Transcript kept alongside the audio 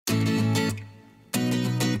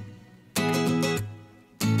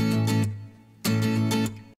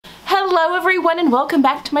Hello everyone and welcome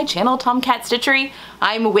back to my channel, Tomcat Stitchery.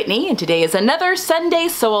 I'm Whitney and today is another Sunday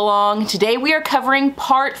sew along. Today we are covering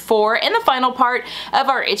part 4 and the final part of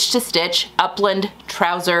our Itch to Stitch Upland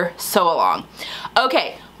Trouser sew along.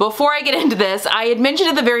 Okay, before I get into this, I had mentioned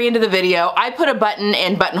at the very end of the video, I put a button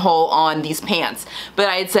and buttonhole on these pants, but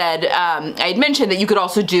I had said, I had mentioned that you could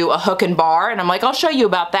also do a hook and bar, and I'm like, I'll show you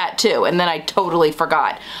about that too, and then I totally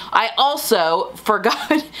forgot. I also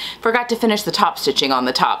forgot to finish the top stitching on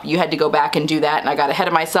the top. You had to go back and do that, and I got ahead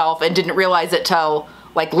of myself and didn't realize it till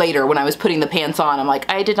like later when I was putting the pants on. I'm like,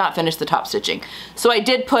 I did not finish the top stitching. So I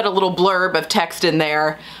did put a little blurb of text in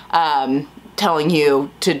there telling you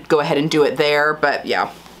to go ahead and do it there, but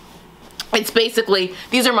yeah. It's basically,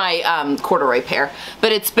 these are my corduroy pair,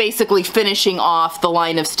 but it's basically finishing off the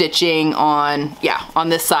line of stitching on, yeah, on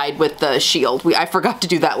this side with the shield. I forgot to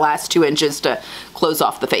do that last 2 inches to close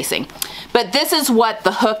off the facing. But this is what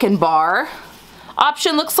the hook and bar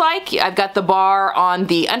option looks like. I've got the bar on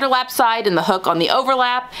the underlap side and the hook on the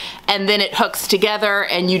overlap, and then it hooks together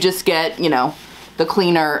and you just get, you know, the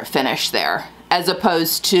cleaner finish there, as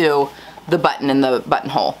opposed to the button and the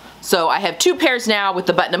buttonhole. So I have 2 pairs now with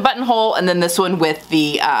the button and buttonhole, and then this one with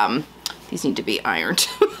the, these need to be ironed.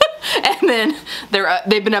 And then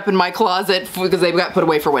they've been up in my closet because they've got put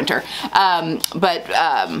away for winter.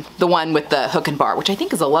 The one with the hook and bar, which I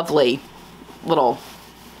think is a lovely little,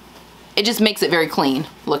 it just makes it very clean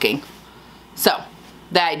looking. So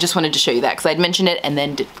that, I just wanted to show you that because I'd mentioned it and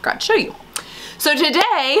then forgot to show you. So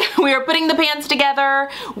today we are putting the pants together,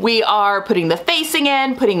 we are putting the facing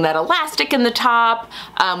in, putting that elastic in the top,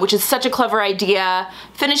 which is such a clever idea,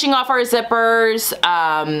 finishing off our zippers,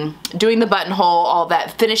 doing the buttonhole, all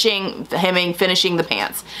that, finishing the hemming, finishing the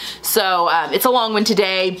pants. So it's a long one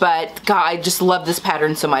today, but God, I just love this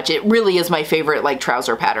pattern so much. It really is my favorite like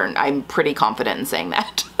trouser pattern. I'm pretty confident in saying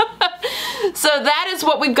that. So that is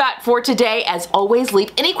what we've got for today. As always,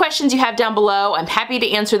 leave any questions you have down below. I'm happy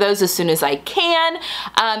to answer those as soon as I can.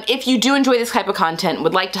 If you do enjoy this type of content and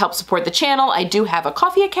would like to help support the channel, I do have a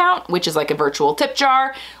Ko-fi account, which is like a virtual tip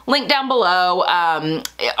jar. Link down below.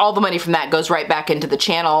 All the money from that goes right back into the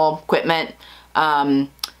channel, equipment,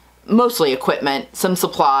 mostly equipment, some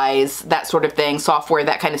supplies, that sort of thing, software,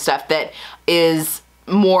 that kind of stuff that is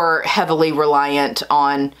more heavily reliant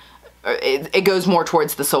on, it goes more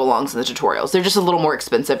towards the sew-alongs and the tutorials. They're just a little more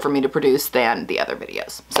expensive for me to produce than the other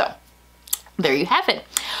videos. So there you have it.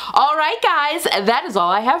 All right, guys, that is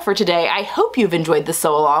all I have for today. I hope you've enjoyed the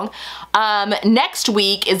sew along. Next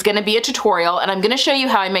week is going to be a tutorial, and I'm going to show you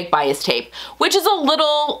how I make bias tape, which is a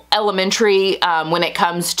little elementary when it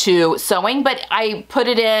comes to sewing, but I put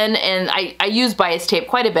it in, and I use bias tape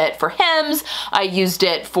quite a bit for hems. I used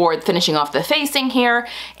it for finishing off the facing here,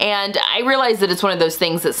 and I realized that it's one of those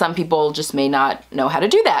things that some people just may not know how to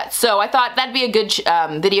do that. So I thought that'd be a good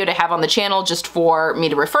video to have on the channel just for me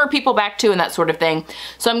to refer people back to and that sort of thing.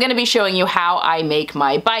 So I'm going to be showing you how I make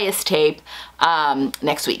my bias tape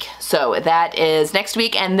next week. So that is next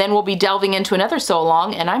week, and then we'll be delving into another sew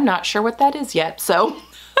along, and I'm not sure what that is yet, so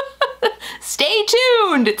stay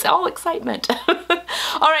tuned. It's all excitement.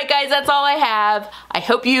 All right, guys, that's all I have. I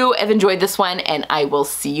hope you have enjoyed this one, and I will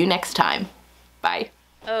see you next time. Bye.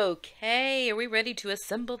 Okay, are we ready to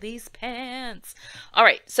assemble these pants? All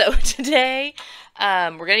right, so today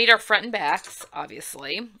we're going to need our front and backs,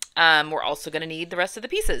 obviously. We're also going to need the rest of the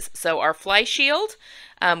pieces. So our fly shield,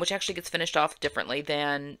 which actually gets finished off differently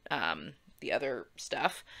than the other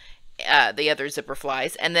stuff, the other zipper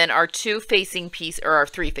flies, and then our 2 facing piece, or our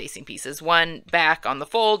 3 facing pieces, 1 back on the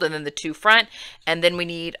fold and then the 2 front, and then we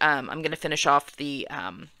need, I'm going to finish off the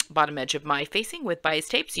bottom edge of my facing with bias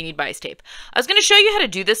tape, so you need bias tape. I was going to show you how to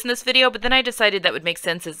do this in this video, but then I decided that would make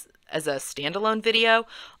sense as a standalone video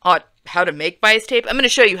on how to make bias tape. I'm going to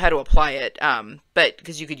show you how to apply it, but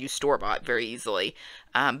because you could use store-bought very easily.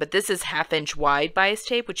 But this is 1/2 inch wide bias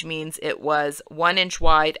tape, which means it was 1 inch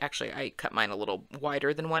wide. Actually, I cut mine a little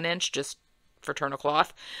wider than 1 inch just for turn of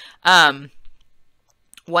cloth.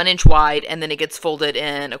 1 inch wide, and then it gets folded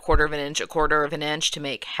in 1/4 of an inch, 1/4 of an inch to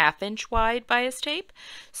make 1/2 inch wide bias tape.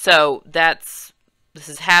 So this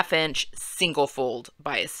is 1/2 inch single fold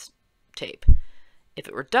bias tape. If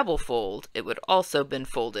it were double fold, it would also been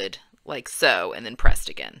folded like so and then pressed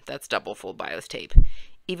again. That's double fold bias tape.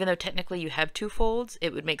 Even though technically you have 2 folds,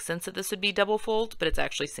 it would make sense that this would be double fold, but it's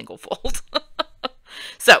actually single fold.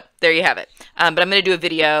 So there you have it. But I'm going to do a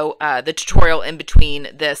video. The tutorial in between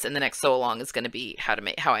this and the next sew along is going to be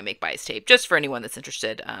how I make bias tape, just for anyone that's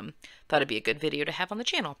interested. Thought it'd be a good video to have on the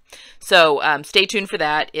channel. So stay tuned for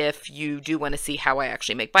that if you do want to see how I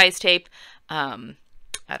actually make bias tape out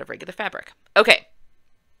of regular fabric. Okay.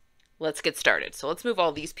 let's get started. So let's move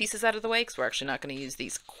all these pieces out of the way because we're actually not going to use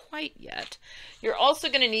these quite yet. You're also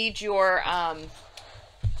going to need your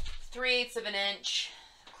 3/8 of an inch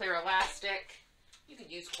clear elastic. You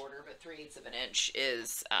could use 1/4, but 3/8 of an inch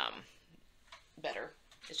is better.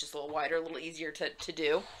 It's just a little wider, a little easier to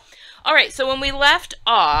do. All right, so when we left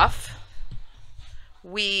off,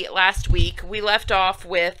 last week, we left off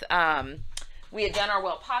with, we had done our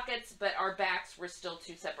welt pockets, but our backs were still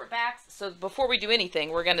 2 separate backs. So before we do anything,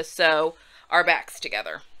 we're going to sew our backs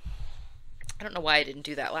together. I don't know why I didn't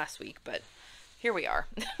do that last week, but here we are.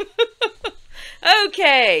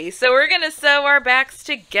 Okay, so we're going to sew our backs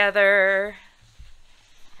together.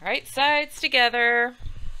 Right sides together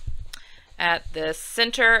at the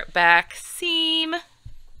center back seam.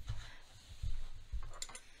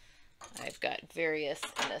 I've got various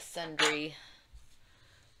and sundry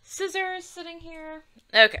scissors sitting here.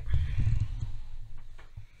 Okay.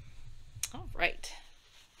 All right.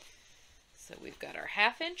 So we've got our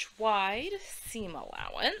 1/2 inch wide seam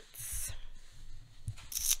allowance.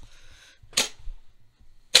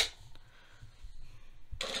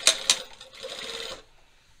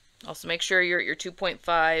 Also make sure you're at your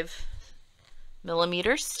 2.5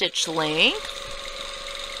 millimeter stitch length.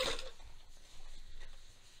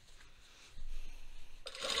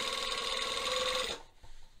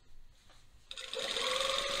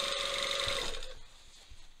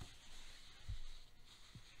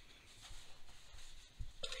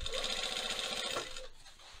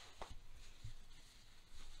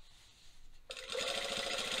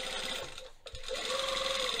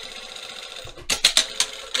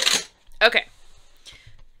 Okay,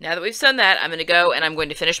 now that we've sewn that, I'm going to go and I'm going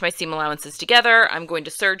to finish my seam allowances together. I'm going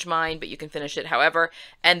to serge mine, but you can finish it however.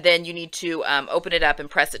 And then you need to open it up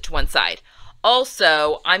and press it to one side.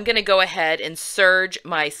 Also, I'm going to go ahead and serge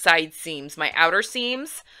my side seams, my outer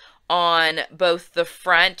seams, on both the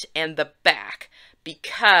front and the back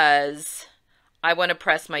because I want to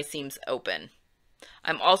press my seams open.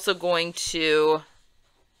 I'm also going to,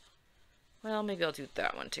 well, maybe I'll do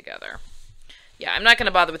that one together. Yeah, I'm not going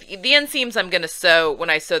to bother with the inseams. I'm going to sew, when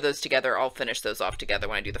I sew those together, I'll finish those off together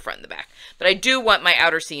when I do the front and the back. But I do want my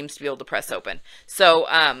outer seams to be able to press open. So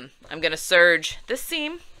I'm going to serge this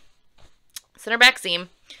seam, center back seam,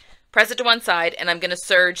 press it to one side, and I'm going to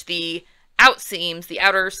serge the out seams, the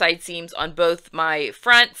outer side seams on both my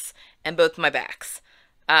fronts and both my backs.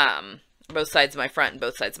 Both sides of my front and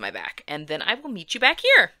both sides of my back. And then I will meet you back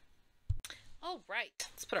here. All right,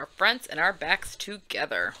 let's put our fronts and our backs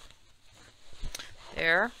together.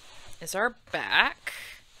 There is our back.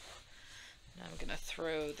 Now I'm going to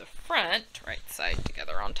throw the front right side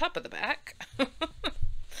together on top of the back.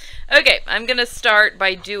 Okay, I'm going to start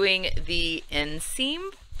by doing the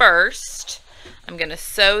inseam first. I'm going to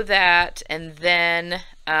sew that and then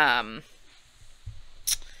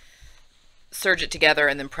serge it together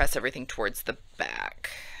and then press everything towards the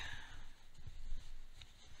back.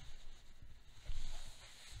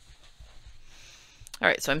 All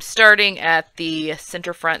right, so I'm starting at the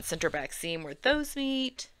center front, center back seam where those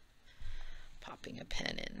meet. Popping a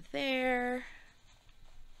pin in there.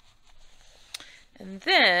 And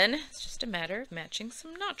then it's just a matter of matching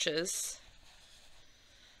some notches.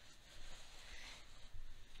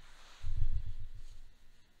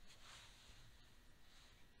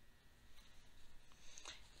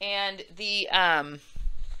 And the,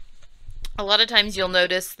 a lot of times you'll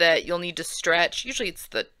notice that you'll need to stretch, usually it's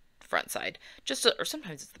the front side, or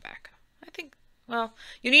sometimes it's the back. I think, well,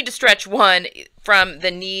 you need to stretch one from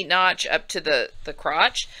the knee notch up to the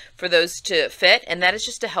crotch for those to fit, and that is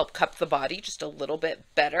just to help cup the body just a little bit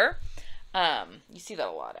better. You see that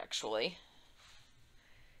a lot actually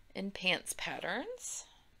in pants patterns.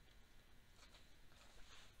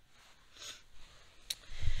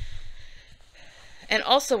 And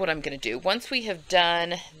also what I'm going to do, once we have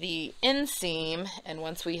done the inseam and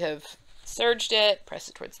once we have serged it, press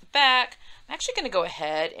it towards the back, I'm actually going to go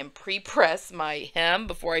ahead and pre-press my hem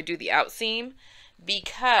before I do the outseam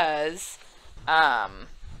because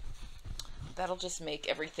that'll just make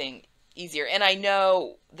everything easier. And I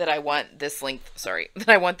know that I want this length, that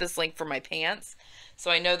I want this length for my pants.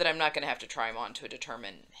 So I know that I'm not going to have to try them on to a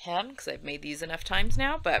determined hem because I've made these enough times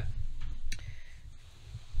now, but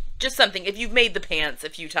just something, if you've made the pants a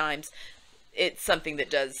few times, it's something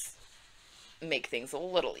that does make things a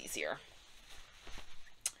little easier.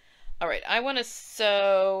 All right, I want to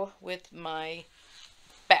sew with my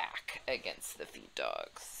back against the feed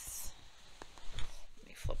dogs. Let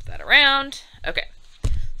me flip that around. Okay,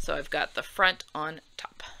 so I've got the front on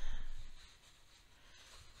top.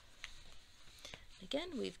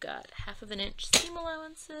 Again, we've got 1/2 inch seam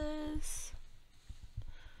allowances.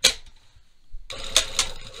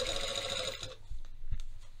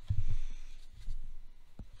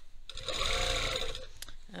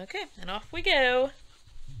 Okay, and off we go.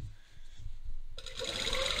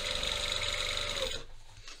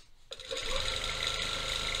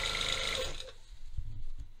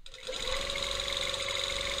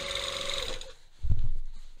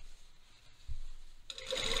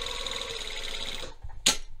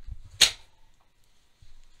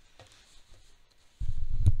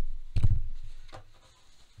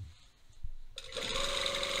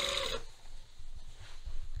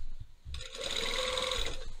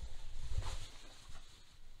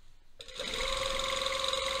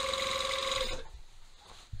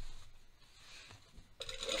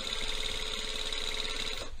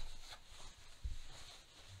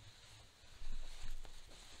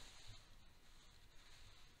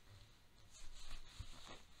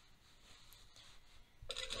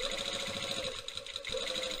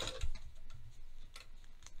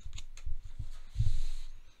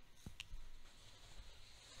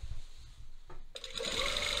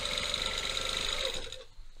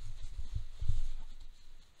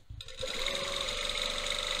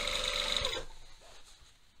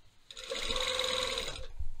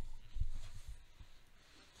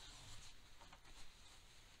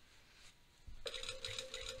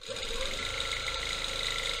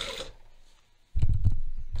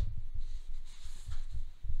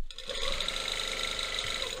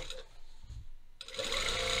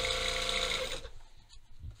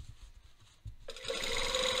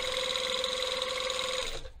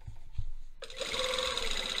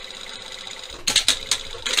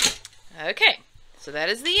 Okay, so that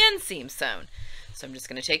is the inseam sewn. So I'm just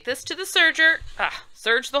going to take this to the serger,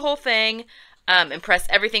 serge the whole thing, and press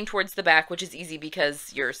everything towards the back, which is easy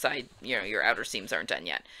because your side, your outer seams aren't done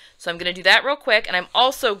yet. So I'm going to do that real quick, and I'm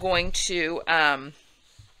also going to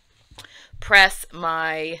press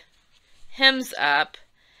my hems up,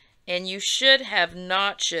 and you should have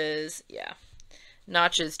notches,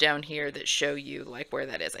 notches down here that show you like where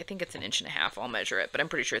that is. I think it's 1.5 inches. I'll measure it, but I'm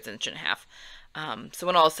pretty sure it's 1.5 inches. So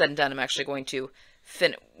when all is said and done, I'm actually going to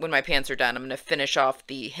when my pants are done, I'm going to finish off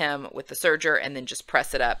the hem with the serger and then just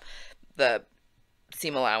press it up the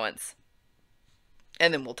seam allowance,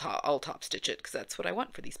 and then I'll top stitch it because that's what I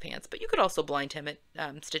want for these pants. But you could also blind hem it,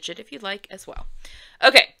 stitch it if you'd like as well.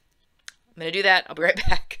 Okay, I'm going to do that. I'll be right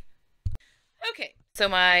back. Okay, so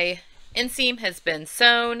my inseam has been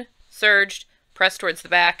sewn, serged, pressed towards the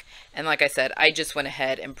back, and like I said, I just went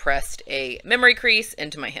ahead and pressed a memory crease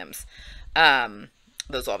into my hems.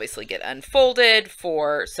 Those obviously get unfolded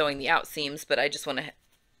for sewing the out seams, but I just went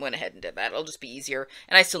ahead and did that. It'll just be easier,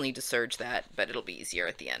 and I still need to serge that, but it'll be easier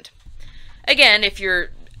at the end. Again, if you're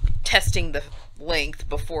testing the length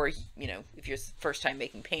before, if you're first time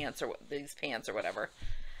making pants or these pants or whatever,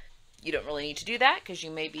 you don't really need to do that because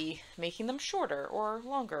you may be making them shorter or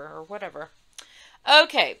longer or whatever.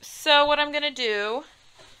 Okay, so what I'm going to do,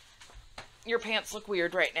 your pants look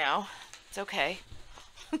weird right now. It's okay.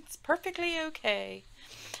 It's perfectly okay.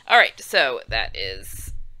 All right, so that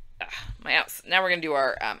is my outs. Now we're going to do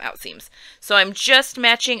our out seams. So I'm just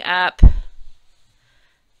matching up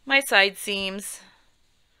my side seams.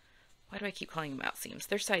 Why do I keep calling them out seams?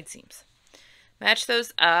 They're side seams. Match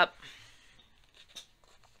those up.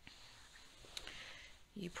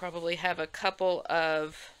 You probably have a couple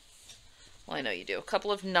of, well, I know you do, a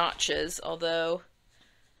couple of notches, although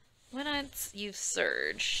when you've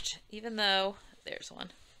serged, even though, there's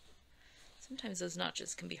one. Sometimes those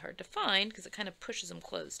notches can be hard to find because it kind of pushes them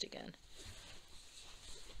closed again.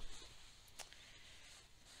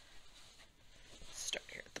 Start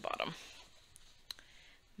here at the bottom.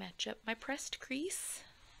 Match up my pressed crease.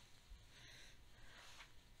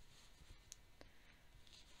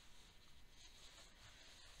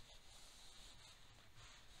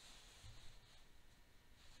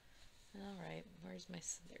 All right, there's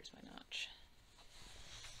my notch.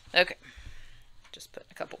 Okay, just put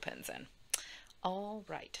a couple pins in. All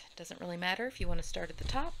right, doesn't really matter if you want to start at the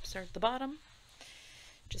top, start at the bottom.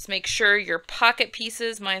 Just make sure your pocket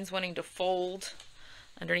pieces, mine's wanting to fold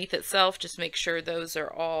underneath itself, just make sure those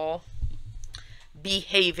are all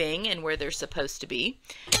behaving and where they're supposed to be.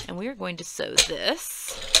 And we are going to sew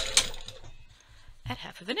this at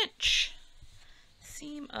 1/2 inch.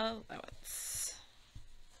 Seam allowance.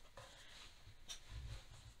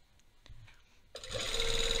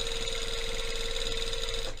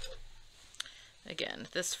 Again,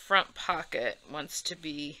 this front pocket wants to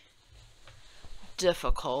be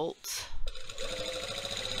difficult,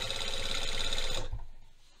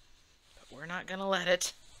 but we're not going to let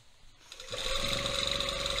it.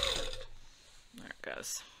 There it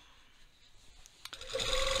goes.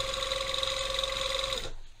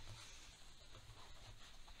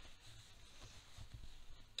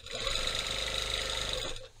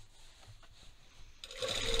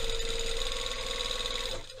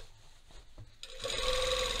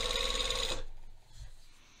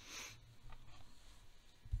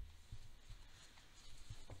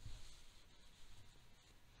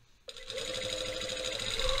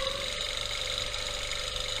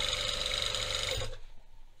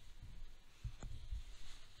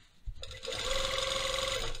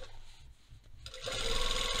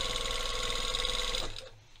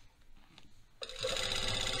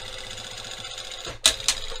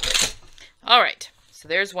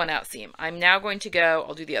 there's one out seam. I'm now going to go,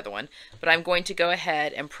 I'll do the other one, but I'm going to go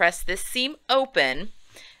ahead and press this seam open,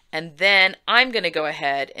 and then I'm going to go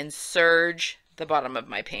ahead and serge the bottom of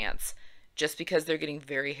my pants, just because they're getting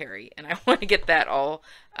very hairy, and I want to get that all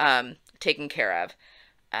taken care of.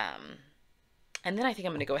 And then I think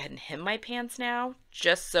I'm going to go ahead and hem my pants now,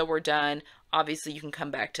 just so we're done. Obviously, you can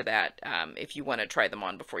come back to that if you want to try them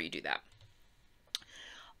on before you do that.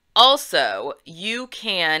 Also, you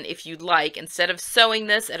can, if you'd like, instead of sewing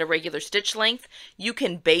this at a regular stitch length, you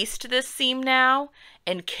can baste this seam now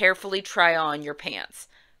and carefully try on your pants.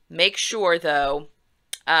 Make sure, though,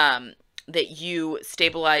 that you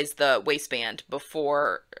stabilize the waistband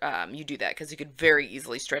before you do that, because you could very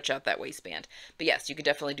easily stretch out that waistband. But yes, you could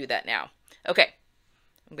definitely do that now. Okay,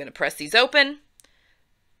 I'm going to press these open,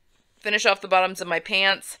 finish off the bottoms of my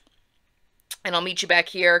pants, and I'll meet you back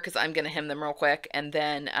here because I'm going to hem them real quick, and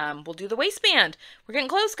then we'll do the waistband. We're getting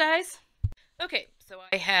close, guys. Okay, so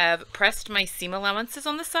I have pressed my seam allowances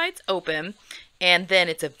on the sides open, and then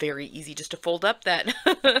it's a very easy just to fold up that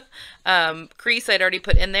crease I'd already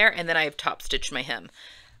put in there, and then I have top stitched my hem.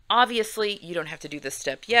 Obviously, you don't have to do this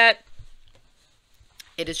step yet.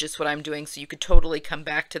 It is just what I'm doing, so you could totally come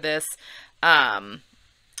back to this,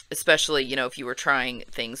 especially, you know, if you were trying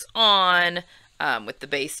things on with the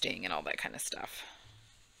basting and all that kind of stuff.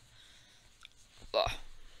 Ugh.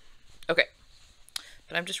 Okay,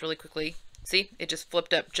 but I'm just really quickly, see, it just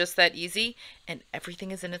flipped up just that easy, and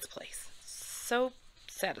everything is in its place. So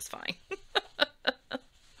satisfying.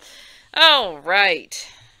 All right.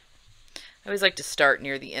 I always like to start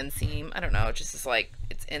near the inseam. I don't know, it just is like,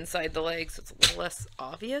 it's inside the leg, so it's a little less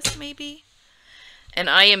obvious maybe. And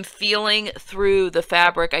I am feeling through the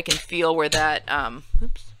fabric. I can feel where that,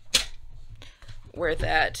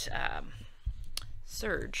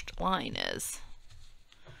 serged line is.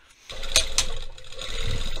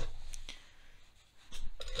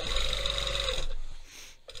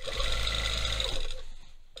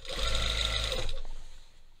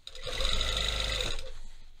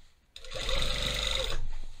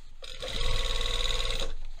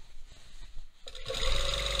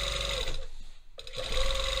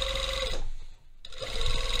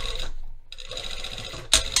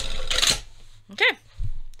 Okay,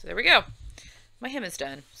 so there we go. My hem is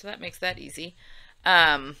done, so that makes that easy.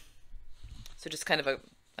 So just kind of a,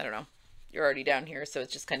 I don't know, you're already down here, so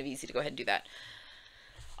it's just kind of easy to go ahead and do that.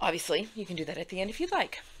 Obviously, you can do that at the end if you'd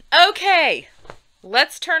like. Okay,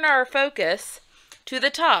 let's turn our focus to the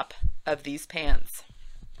top of these pants.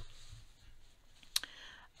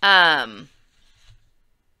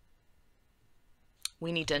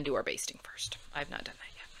 We need to undo our basting first. I've not done that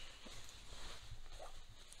yet.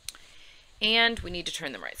 And we need to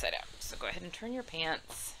turn them right side out. So go ahead and turn your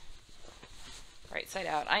pants right side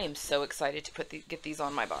out. I am so excited to get these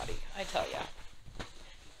on my body. I tell ya.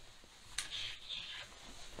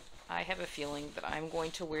 I have a feeling that I'm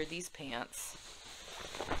going to wear these pants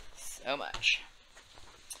so much.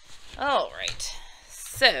 All right.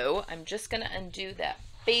 So I'm just going to undo that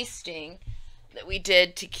basting that we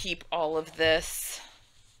did to keep all of this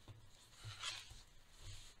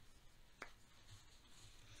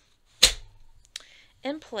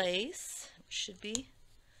in place. Should be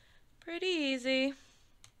pretty easy.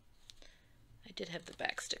 I did have the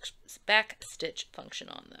back stitch function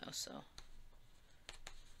on though, so.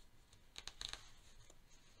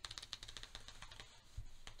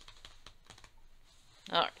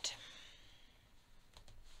 All right.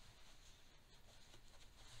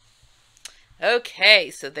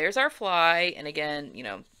 Okay, so there's our fly, and again, you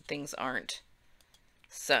know, things aren't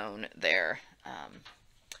sewn there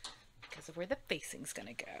because of where the facing's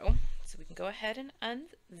gonna go. So we can go ahead and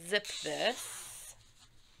unzip this.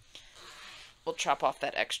 We'll chop off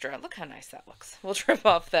that extra, look how nice that looks. We'll trim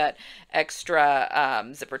off that extra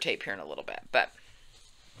zipper tape here in a little bit, but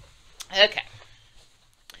okay.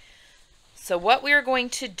 So what we are going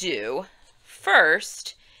to do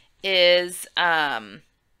first is, do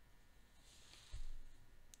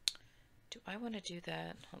I want to do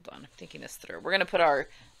that? Hold on, I'm thinking this through. We're going to put our,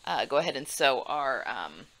 go ahead and sew our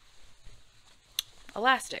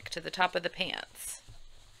elastic to the top of the pants.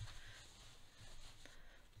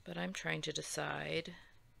 But I'm trying to decide.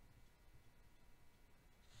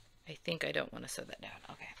 I think I don't want to sew that down.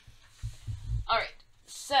 Okay. All right.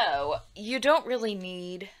 So you don't really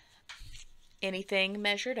need anything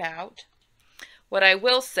measured out. What I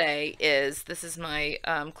will say is this is my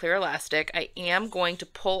clear elastic. I am going to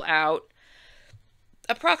pull out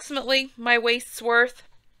approximately my waist's worth.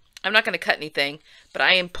 I'm not going to cut anything, but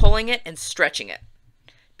I am pulling it and stretching it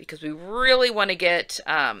because we really want to get,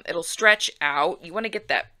 it'll stretch out. You want to get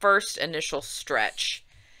that first initial stretch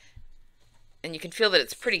and you can feel that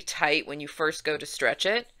it's pretty tight when you first go to stretch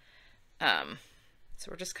it. So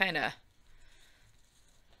we're just kind of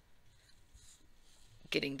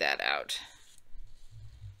getting that out.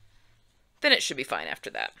 Then it should be fine after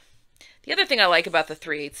that. The other thing I like about the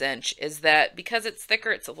 3/8 inch is that because it's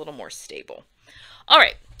thicker, it's a little more stable. All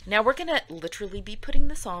right, now we're gonna literally be putting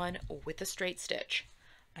this on with a straight stitch.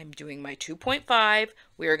 I'm doing my 2.5.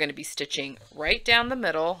 We are gonna be stitching right down the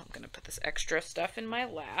middle. I'm gonna put this extra stuff in my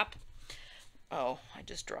lap. Oh, I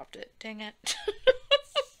just dropped it, dang it.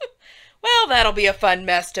 Well, that'll be a fun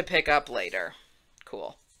mess to pick up later.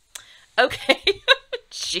 Cool. Okay,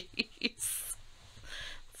 jeez.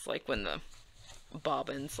 It's like when the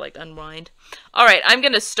bobbins like unwind. All right, I'm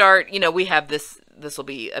gonna start, you know, we have this will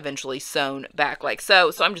be eventually sewn back like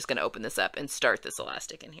so, so I'm just gonna open this up and start this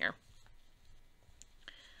elastic in here.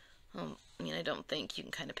 I mean, I don't think you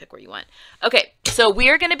can kind of pick where you want. Okay, so we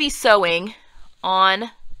are gonna be sewing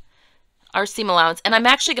on our seam allowance, and I'm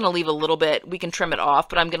actually gonna leave a little bit, we can trim it off,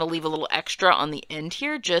 but I'm gonna leave a little extra on the end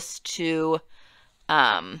here just to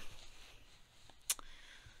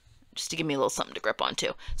give me a little something to grip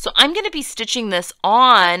onto. So I'm going to be stitching this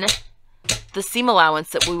on the seam allowance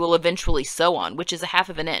that we will eventually sew on, which is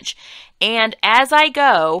 1/2 inch. And as I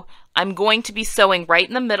go, I'm going to be sewing right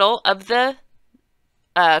in the middle of the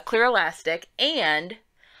clear elastic, and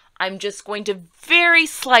I'm just going to very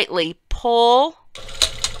slightly pull,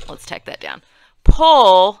 let's tack that down,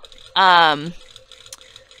 pull the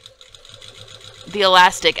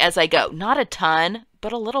elastic as I go. Not a ton,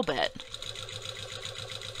 but a little bit.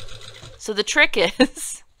 So the trick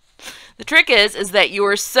is that you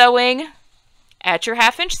are sewing at your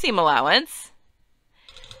 1/2 inch seam allowance,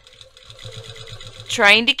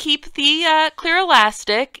 trying to keep the clear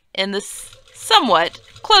elastic in the somewhat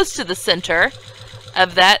close to the center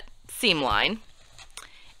of that seam line,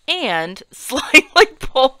 and slightly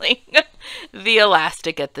pulling the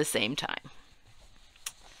elastic at the same time.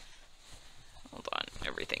 Hold on,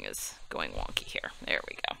 everything is going wonky here. There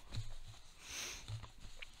we go.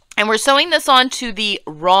 And we're sewing this onto the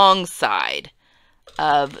wrong side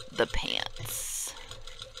of the pants.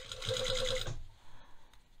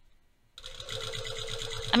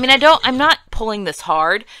 I mean, I'm not pulling this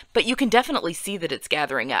hard, but you can definitely see that it's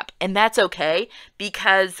gathering up. And that's okay,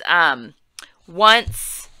 because and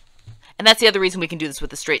that's the other reason we can do this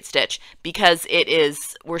with a straight stitch, because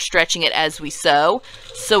we're stretching it as we sew.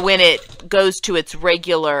 So when it goes to its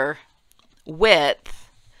regular width,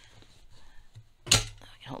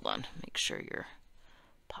 hold on, make sure your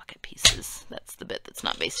pocket pieces, that's the bit that's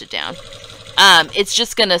not basted down. It's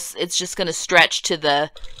just gonna stretch to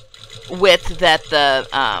the width that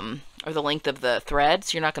or the length of the thread,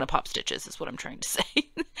 so you're not gonna pop stitches, is what I'm trying to say.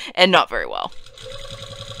 And not very well.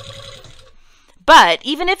 But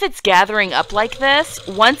even if it's gathering up like this,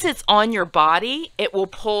 once it's on your body, it will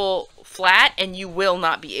pull flat and you will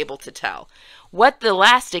not be able to tell. What the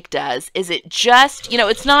elastic does is it just, you know,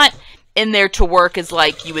 it's not in there to work as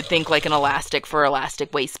like you would think like an elastic for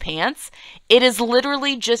elastic waist pants. It is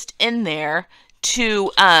literally just in there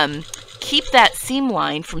to keep that seam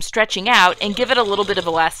line from stretching out and give it a little bit of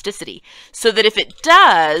elasticity, so that if it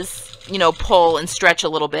does, you know, pull and stretch a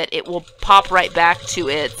little bit, it will pop right back to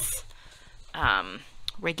its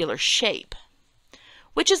regular shape,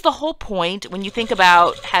 which is the whole point when you think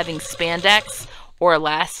about having spandex or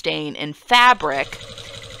elastane in fabric.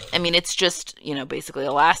 I mean, it's just, you know, basically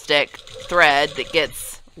elastic thread that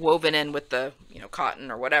gets woven in with the, you know,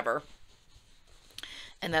 cotton or whatever.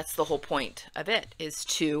 And that's the whole point of it, is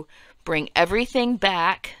to bring everything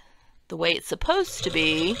back the way it's supposed to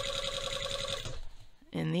be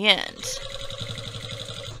in the end.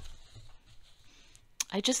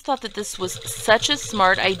 I just thought that this was such a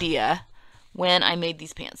smart idea when I made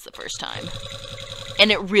these pants the first time.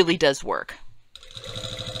 And it really does work.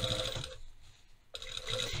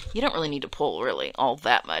 You don't really need to pull really all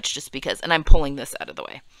that much, just because, and I'm pulling this out of the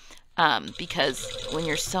way, because when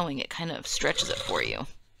you're sewing, it kind of stretches it for you.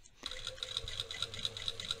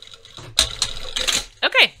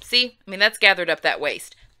 Okay, see, I mean, that's gathered up that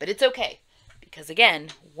waist, but it's okay, because again,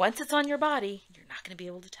 once it's on your body, you're not going to be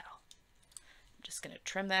able to tell. I'm just going to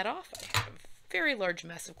trim that off. I have a very large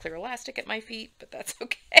mess of clear elastic at my feet, but that's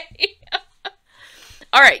okay.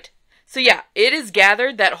 All right. So yeah, it is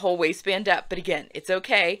gathered that whole waistband up, but again, it's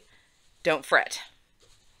okay. Don't fret.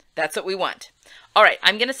 That's what we want. All right,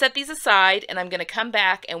 I'm going to set these aside, and I'm going to come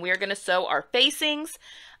back, and we are going to sew our facings,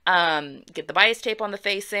 get the bias tape on the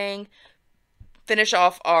facing, finish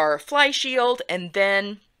off our fly shield, and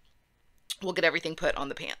then we'll get everything put on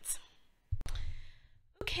the pants.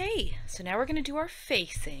 Okay, so now we're going to do our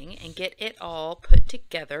facing and get it all put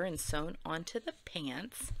together and sewn onto the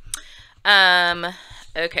pants.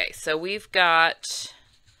 Okay, so we've got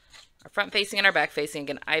our front facing and our back facing.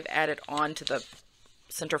 Again, I've added on to the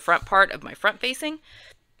center front part of my front facing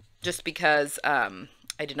just because I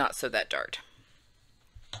did not sew that dart.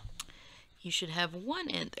 You should have one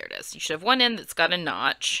end, there it is. You should have one end that's got a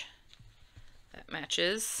notch that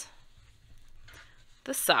matches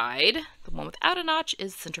the side. The one without a notch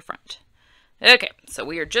is center front. Okay, so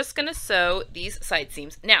we are just going to sew these side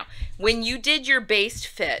seams. Now, when you did your baste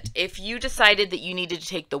fit, if you decided that you needed to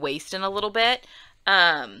take the waist in a little bit,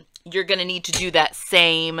 you're going to need to do that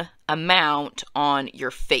same amount on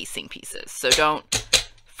your facing pieces. So don't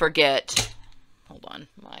forget, hold on,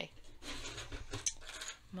 my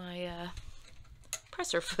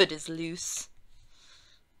presser foot is loose.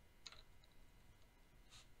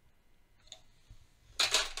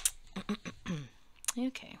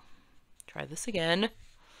 Okay. Try this again.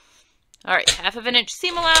 All right, 1/2 inch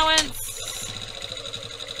seam allowance.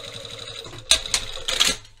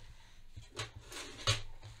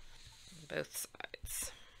 Both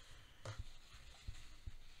sides.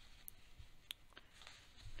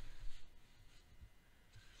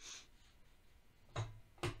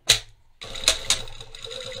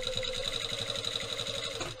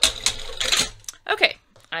 Okay,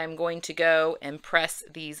 I'm going to go and press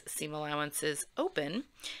these seam allowances open.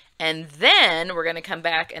 And then we're going to come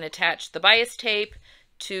back and attach the bias tape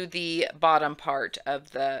to the bottom part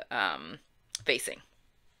of the facing.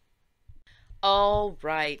 All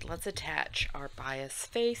right, let's attach our bias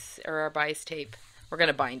face or our bias tape. We're going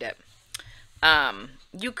to bind it.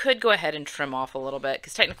 You could go ahead and trim off a little bit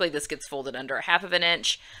because technically this gets folded under 1/2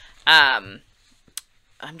 inch. I'm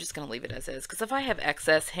just going to leave it as is because if I have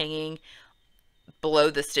excess hanging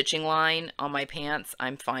below the stitching line on my pants,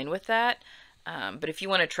 I'm fine with that. But if you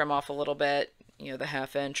want to trim off a little bit, you know, the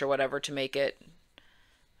 1/2 inch or whatever to make it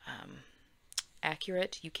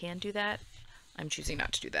accurate, you can do that. I'm choosing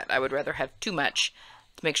not to do that. I would rather have too much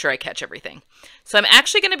to make sure I catch everything. So I'm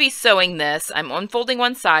actually going to be sewing this. I'm unfolding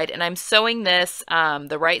one side and I'm sewing this,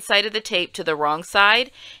 the right side of the tape to the wrong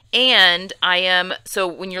side. And so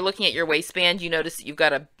when you're looking at your waistband, you notice that you've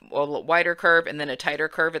got a wider curve and then a tighter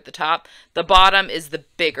curve at the top. The bottom is the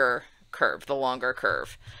bigger curve, the longer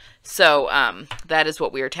curve. So that is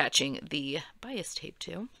what we're attaching the bias tape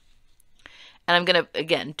to. And I'm going to,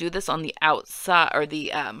 again, do this on the outside or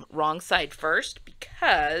the wrong side first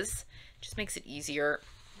because it just makes it easier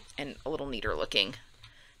and a little neater looking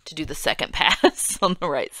to do the second pass on the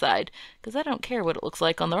right side because I don't care what it looks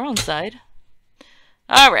like on the wrong side.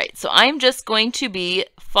 All right, so I'm just going to be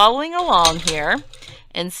following along here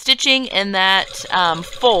and stitching in that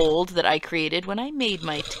fold that I created when I made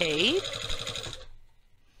my tape.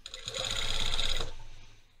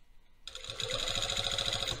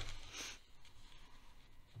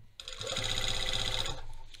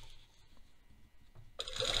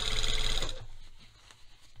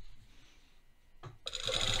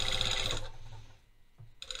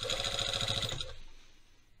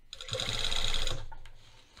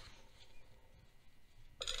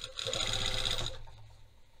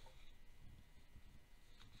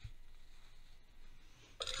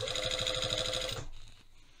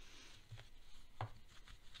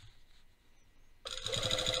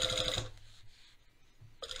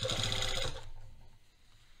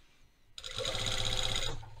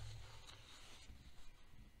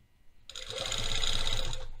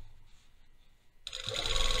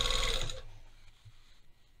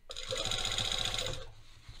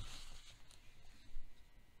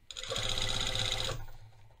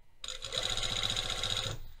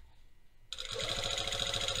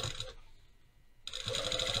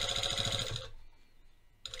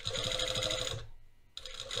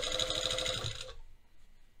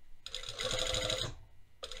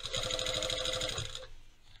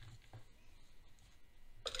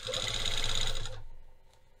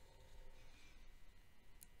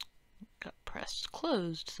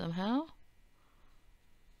 Closed somehow.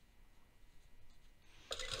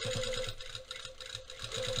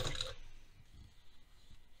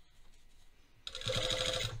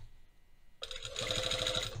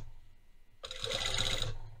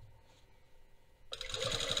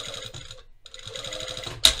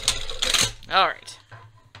 All right.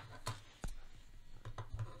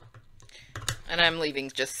 And I'm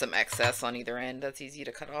leaving just some excess on either end. That's easy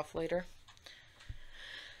to cut off later.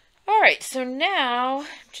 All right, so now I'm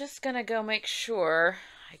just going to go make sure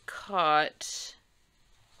I caught,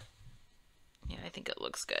 yeah, I think it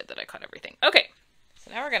looks good that I caught everything. Okay,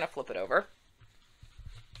 so now we're going to flip it over.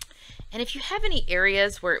 And if you have any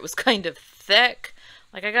areas where it was kind of thick,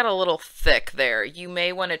 like I got a little thick there, you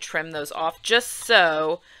may want to trim those off just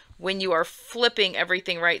so when you are flipping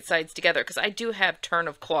everything right sides together, because I do have turn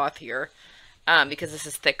of cloth here, because this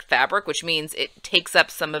is thick fabric, which means it takes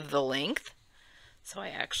up some of the length. So I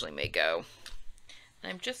actually may go.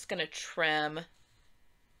 I'm just going to trim. I'm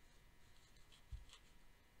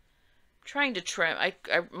trying to trim.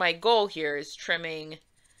 My goal here is trimming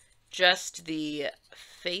just the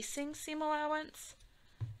facing seam allowance.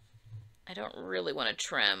 I don't really want to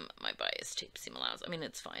trim my bias tape seam allowance. I mean,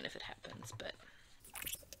 it's fine if it happens, but...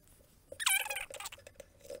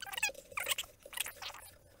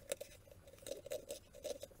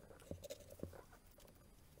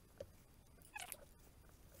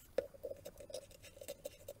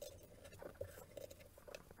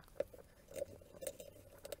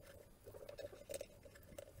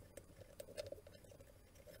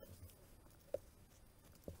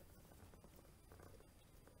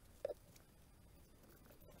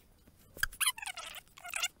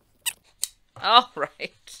 All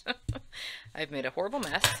right. I've made a horrible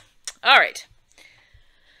mess. All right.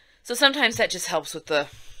 So sometimes that just helps with the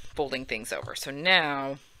folding things over. So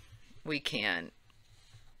now we can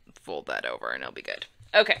fold that over and it'll be good.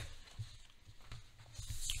 Okay.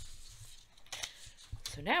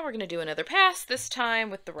 So now we're going to do another pass, this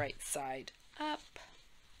time with the right side up.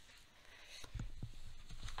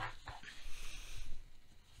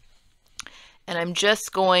 And I'm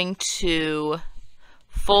just going to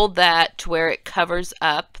fold that to where it covers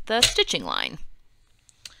up the stitching line,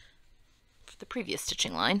 for the previous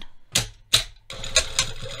stitching line.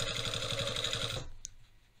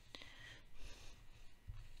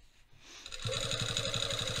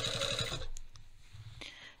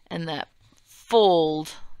 And that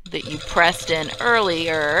fold that you pressed in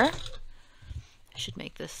earlier, I should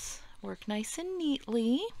make this work nice and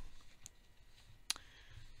neatly.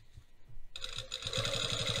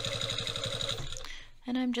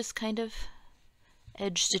 And I'm just kind of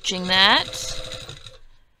edge stitching that.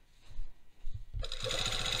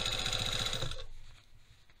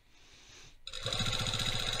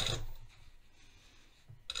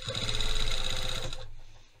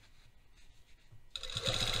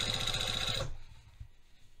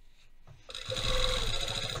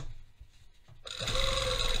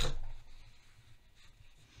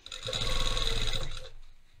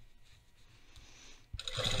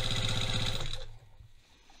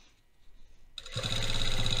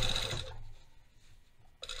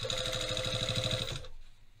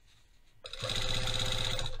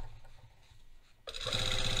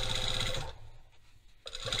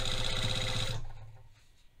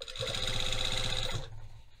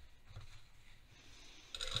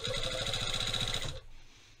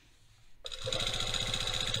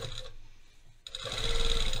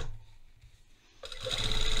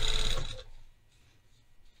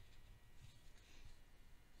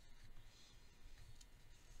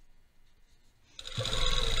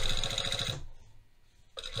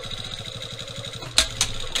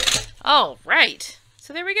 All right,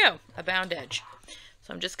 so there we go, a bound edge.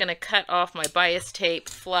 So I'm just going to cut off my bias tape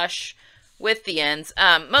flush with the ends,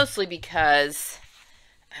 mostly because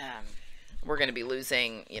we're going to be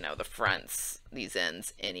losing, you know, the fronts, these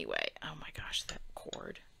ends anyway. Oh my gosh, that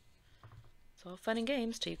cord. It's all fun and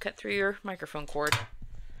games till you cut through your microphone cord.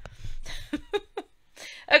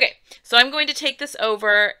 Okay, so I'm going to take this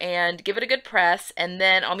over and give it a good press, and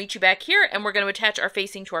then I'll meet you back here, and we're going to attach our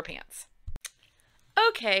facing to our pants.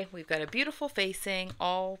 Okay, we've got a beautiful facing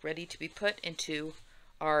all ready to be put into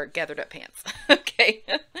our gathered up pants. Okay.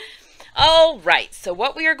 All right, so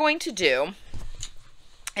what we are going to do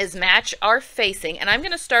is match our facing, and I'm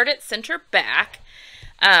going to start at center back,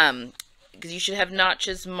 because you should have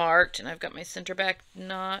notches marked, and I've got my center back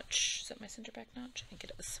notch. Is that my center back notch? I think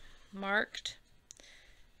it is. Marked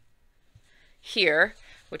here,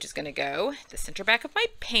 which is going to go the center back of my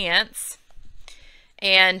pants,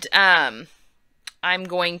 and I'm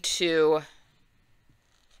going to,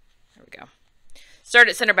 there we go, start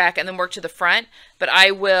at center back and then work to the front, but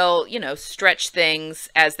I will, you know, stretch things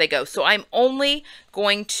as they go. So I'm only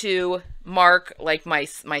going to mark like my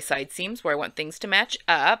side seams where I want things to match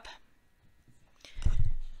up.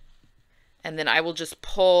 And then I will just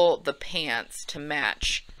pull the pants to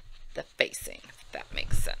match the facing, if that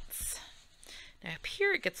makes sense. Now up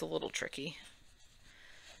here it gets a little tricky.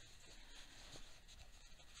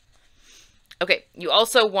 Okay, you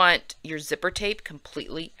also want your zipper tape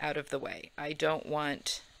completely out of the way. We don't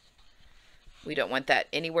want that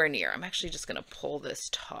anywhere near. I'm actually just going to pull this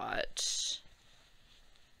taut.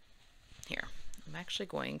 Here, I'm actually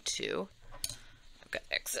going to, I've got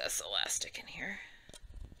excess elastic in here.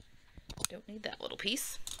 Don't need that little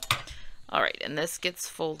piece. All right, and this gets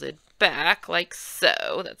folded back like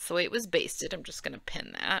so. That's the way it was basted. I'm just going to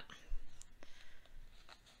pin that.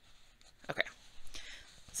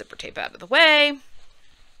 zipper tape out of the way.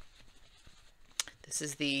 This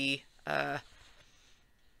is the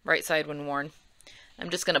right side when worn. I'm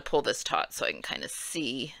just going to pull this taut so I can kind of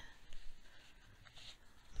see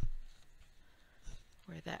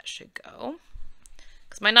where that should go.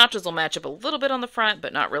 Because my notches will match up a little bit on the front,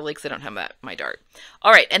 but not really because I don't have my dart.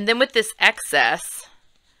 All right, and then with this excess,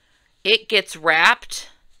 it gets wrapped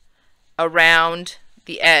around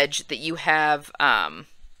the edge that you have, oh,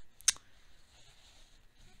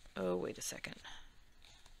 wait a second.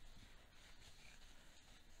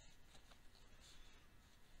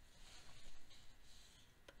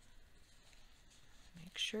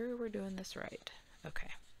 Make sure we're doing this right. Okay.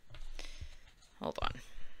 Hold on.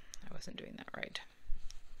 I wasn't doing that right.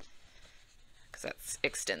 Because that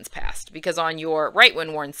extends past. Because on your right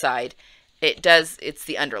when worn side, it's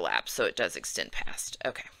the underlap, so it does extend past.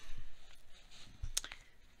 Okay.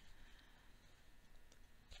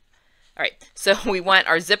 All right, so we want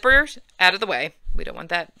our zippers out of the way. We don't want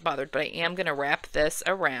that bothered, but I am going to wrap this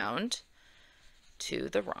around to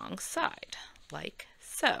the wrong side, like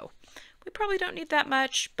so. We probably don't need that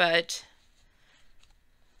much, but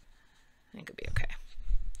I think it'll be okay.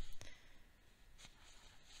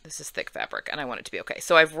 This is thick fabric, and I want it to be okay.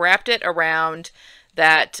 So I've wrapped it around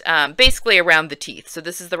that, basically around the teeth. So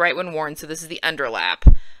this is the right one worn, so this is the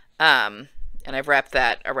underlap. And I've wrapped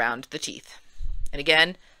that around the teeth. And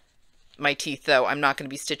again, my teeth, though, I'm not going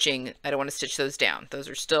to be stitching. I don't want to stitch those down. Those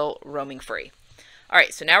are still roaming free. All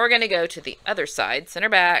right, so now we're going to go to the other side, center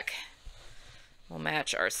back. We'll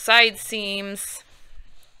match our side seams.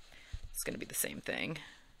 It's going to be the same thing.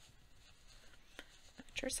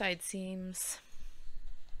 Match our side seams.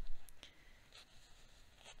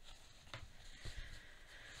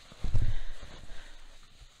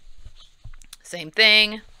 Same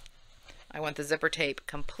thing. I want the zipper tape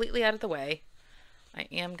completely out of the way. I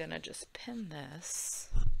am going to just pin this.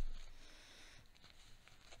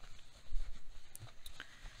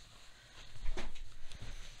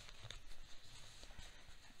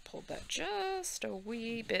 Pulled that just a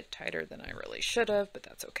wee bit tighter than I really should have, but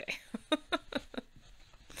that's okay.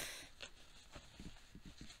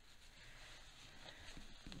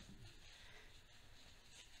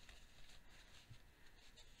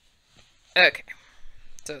 Okay,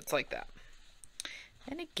 so it's like that.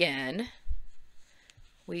 And again,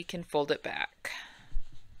 we can fold it back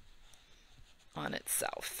on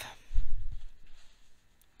itself.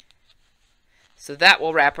 So that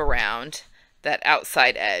will wrap around that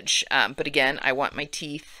outside edge. But again, I want my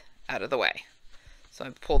teeth out of the way. So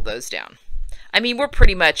I've pulled those down. I mean,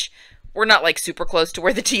 we're not like super close to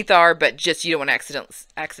where the teeth are, but just you don't want to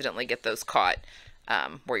accidentally get those caught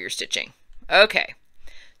where you're stitching. Okay,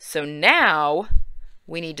 so now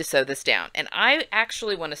we need to sew this down. And I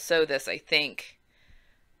actually want to sew this, I think.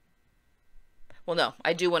 Well, no,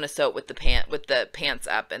 I do want to sew it with the pants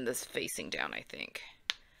up and this facing down, I think.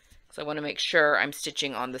 So I want to make sure I'm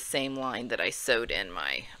stitching on the same line that I sewed in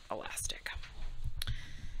my elastic.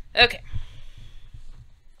 Okay.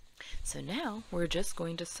 So now we're just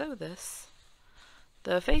going to sew this,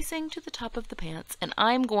 the facing to the top of the pants, and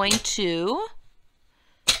I'm going to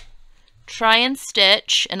try and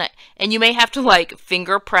stitch, and you may have to like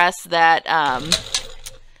finger press that,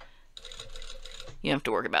 you don't have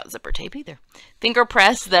to worry about zipper tape either. Finger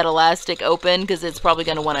press that elastic open because it's probably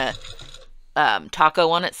going to want to taco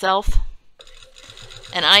on itself.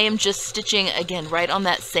 And I am just stitching again right on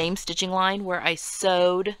that same stitching line where I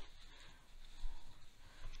sewed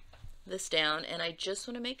this down, and I just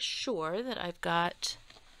want to make sure that I've got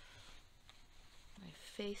my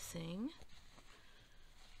facing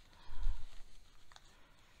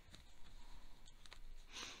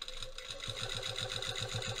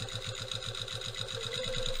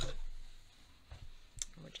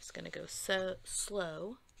going to go so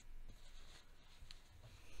slow.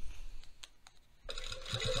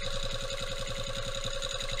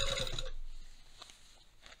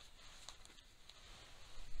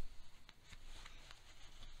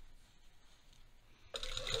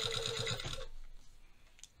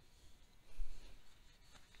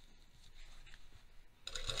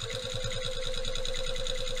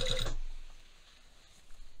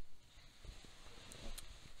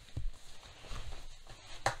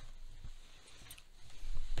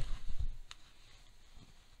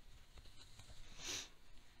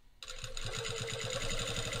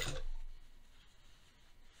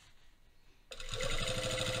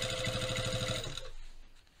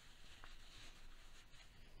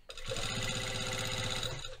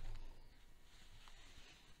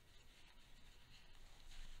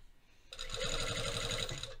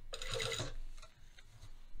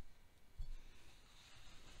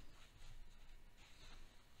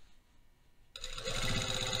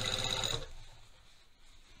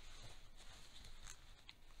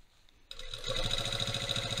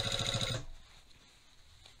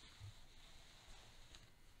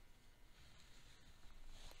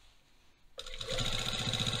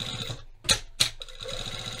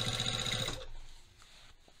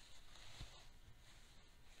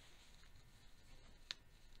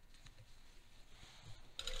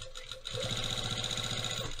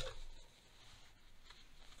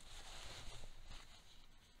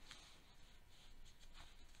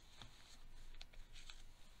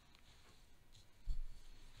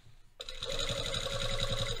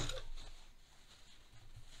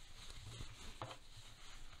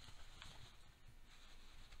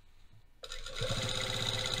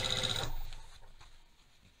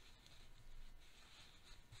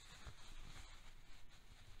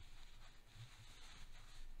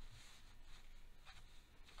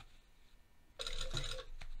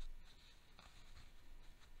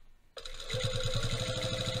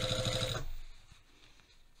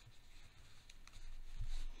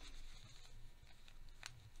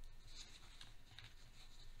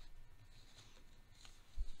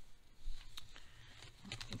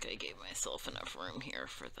 myself enough room here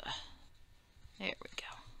for the... There we go.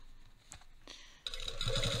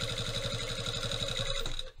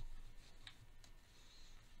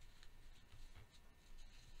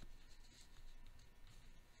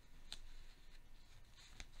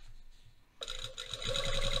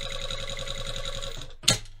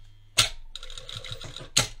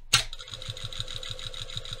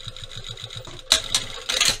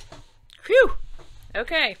 Phew!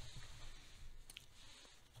 Okay.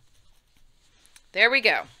 There we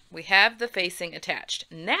go. We have the facing attached.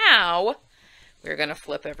 Now, we're going to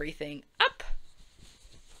flip everything up.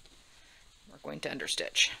 We're going to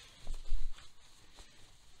understitch.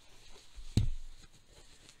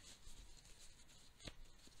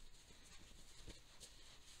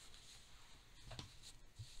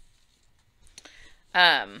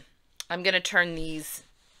 I'm going to turn these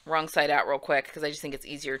wrong side out real quick because I just think it's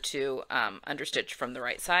easier to understitch from the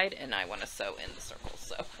right side, and I want to sew in the circles,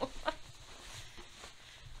 so...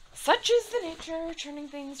 Such is the nature, turning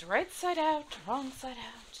things right side out, wrong side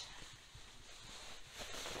out.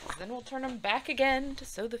 Then we'll turn them back again to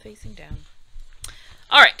sew the facing down.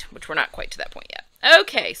 Alright, which we're not quite to that point yet.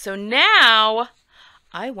 Okay, so now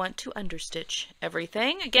I want to understitch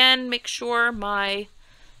everything. Again, make sure my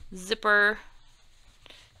zipper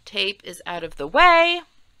tape is out of the way.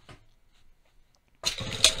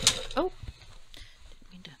 Oh,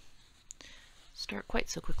 didn't mean to start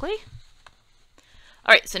quite so quickly.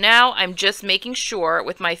 All right, so now I'm just making sure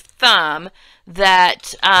with my thumb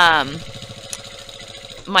that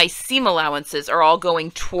my seam allowances are all going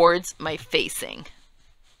towards my facing.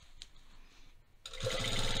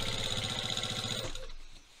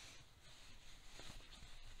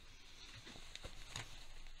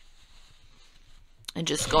 And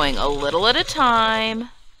just going a little at a time.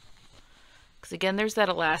 Because again, there's that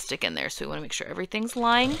elastic in there, so we want to make sure everything's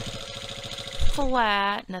lying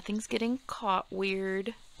flat, nothing's getting caught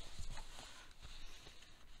weird.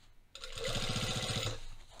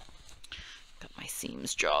 Got my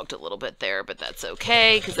seams jogged a little bit there, but that's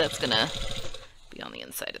okay, because that's going to be on the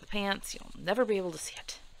inside of the pants. You'll never be able to see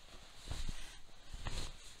it.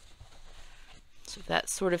 So if that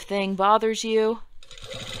sort of thing bothers you,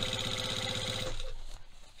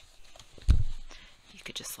 you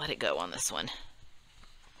could just let it go on this one.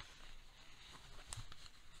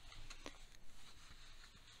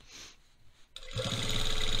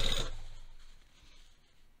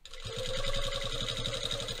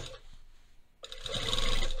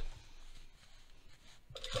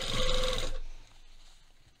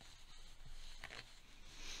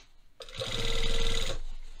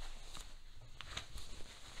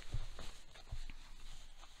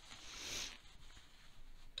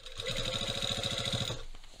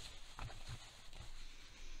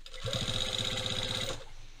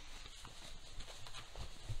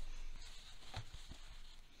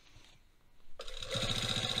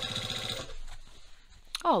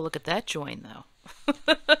 Oh, look at that join, though.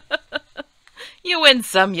 You win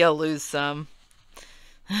some, you lose some.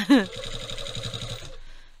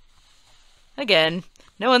 Again,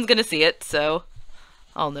 no one's going to see it, so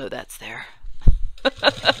I'll know that's there.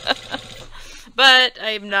 But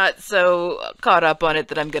I'm not so caught up on it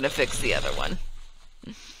that I'm going to fix the other one.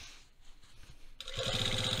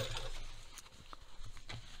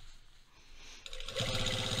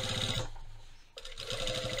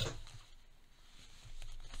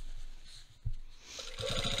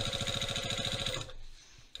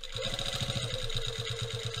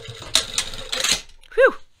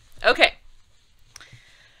 Okay.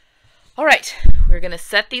 All right, we're going to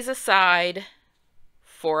set these aside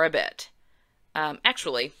for a bit.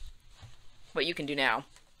 Actually, what you can do now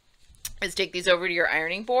is take these over to your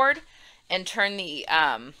ironing board and turn the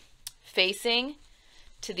facing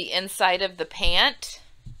to the inside of the pant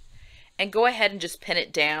and go ahead and just pin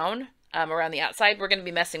it down around the outside. We're going to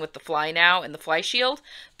be messing with the fly now and the fly shield,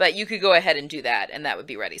 but you could go ahead and do that and that would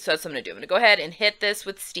be ready. So that's what I'm going to do. I'm going to go ahead and hit this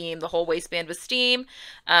with steam, the whole waistband with steam,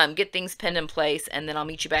 get things pinned in place, and then I'll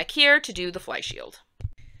meet you back here to do the fly shield.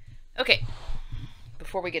 Okay,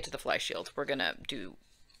 before we get to the fly shield, we're going to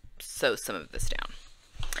sew some of this down.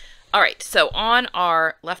 All right, so on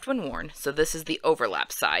our left when worn, so this is the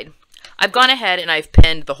overlap side, I've gone ahead and I've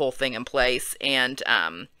pinned the whole thing in place and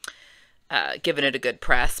given it a good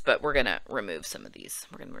press, but we're going to remove some of these.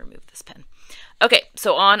 We're going to remove this pin. Okay,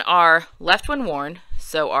 so on our left when worn,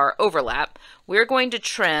 so our overlap, we're going to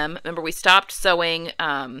trim. Remember, we stopped sewing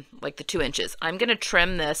like the 2 inches. I'm going to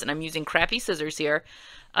trim this, and I'm using crappy scissors here,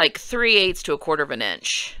 like 3/8 to 1/4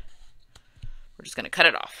 inch. We're just going to cut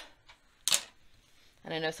it off.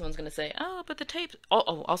 And I know someone's going to say, oh, but the tape.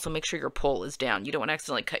 Oh, also make sure your pull is down. You don't want to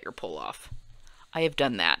accidentally cut your pull off. I have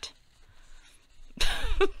done that.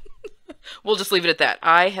 We'll just leave it at that.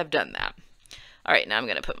 I have done that. All right, now I'm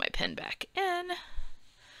going to put my pin back in.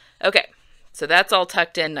 Okay, so that's all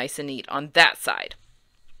tucked in nice and neat on that side.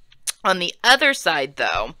 On the other side,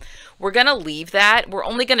 though, we're going to leave that. We're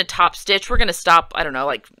only going to top stitch. We're going to stop, I don't know,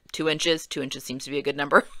 like 2 inches. 2 inches seems to be a good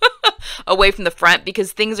number away from the front,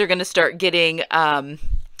 because things are going to start getting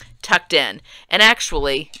tucked in. And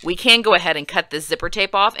actually, we can go ahead and cut this zipper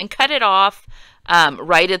tape off and cut it off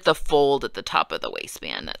right at the fold at the top of the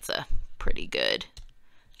waistband. That's a pretty good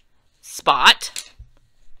spot.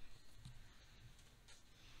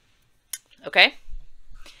 Okay.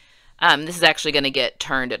 This is actually going to get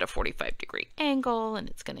turned at a 45-degree angle, and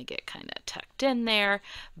it's going to get kind of tucked in there,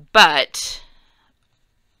 but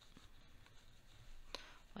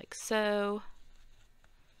like so.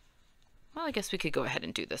 Well, I guess we could go ahead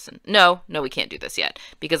and do this. No, we can't do this yet,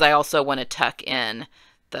 because I also want to tuck in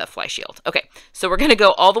the fly shield. Okay, so we're going to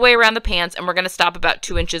go all the way around the pants, and we're going to stop about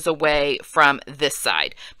 2 inches away from this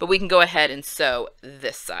side, but we can go ahead and sew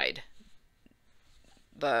this side,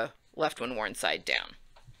 the left when worn side, down.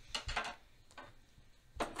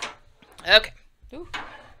 Okay. Ooh,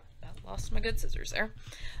 I lost my good scissors there.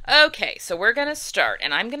 Okay, so we're going to start,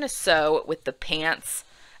 and I'm going to sew with the pants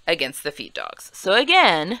against the feed dogs. So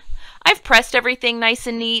again, I've pressed everything nice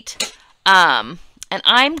and neat, and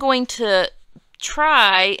I'm going to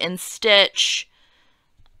try and stitch.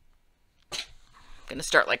 I'm going to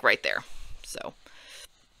start like right there. So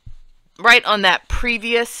right on that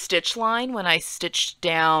previous stitch line when I stitched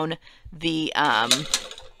down the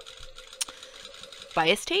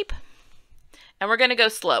bias tape. And we're going to go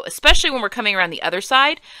slow, especially when we're coming around the other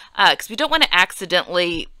side, because we don't want to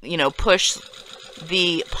accidentally, you know, push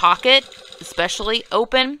the pocket, especially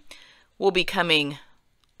open. We'll be coming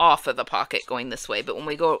off of the pocket going this way, but when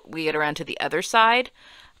we get around to the other side,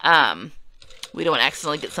 we don't want to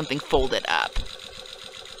accidentally get something folded up.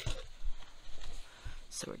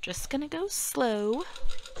 So we're just going to go slow.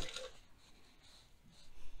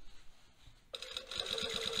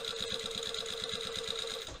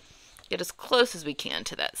 Get as close as we can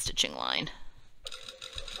to that stitching line.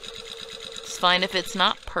 It's fine if it's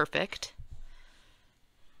not perfect.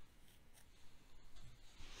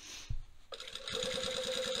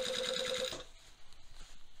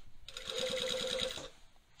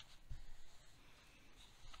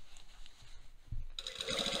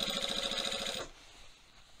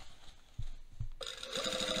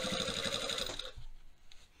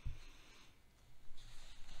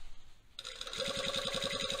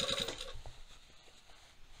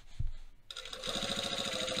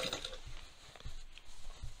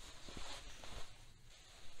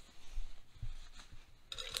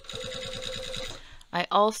 I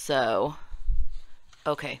also,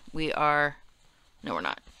 okay, we are, no, we're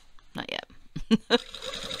not yet.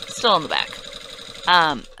 Still on the back.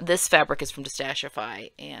 This fabric is from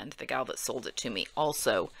Stashify, and the gal that sold it to me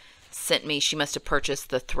also sent me, she must have purchased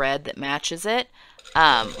the thread that matches it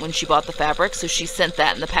when she bought the fabric, so she sent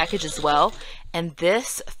that in the package as well. And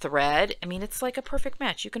this thread, I mean, it's like a perfect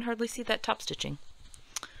match. You can hardly see that top stitching.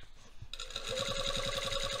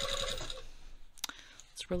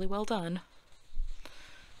 It's really well done.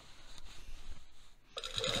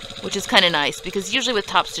 Which is kind of nice, because usually with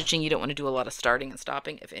top stitching you don't want to do a lot of starting and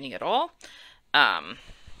stopping, if any at all.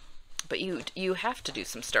 But you have to do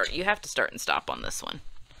some start. You have to start and stop on this one.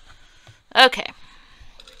 Okay,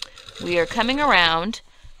 we are coming around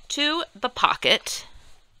to the pocket,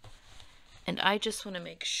 and I just want to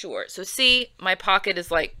make sure. So see, my pocket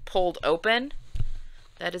is like pulled open.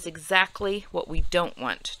 That is exactly what we don't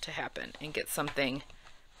want to happen and get something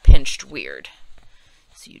pinched weird.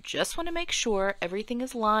 So you just want to make sure everything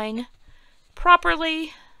is lying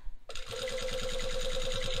properly.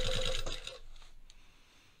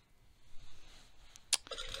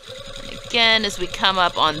 And again, as we come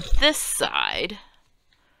up on this side,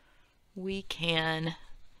 we can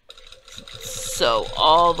sew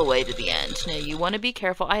all the way to the end. Now you want to be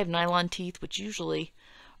careful. I have nylon teeth, which usually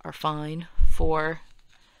are fine for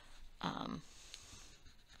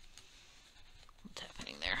what's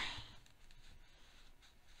happening there?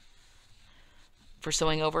 For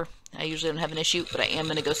sewing over. I usually don't have an issue, but I am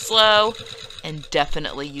going to go slow and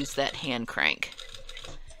definitely use that hand crank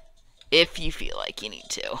if you feel like you need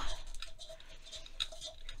to.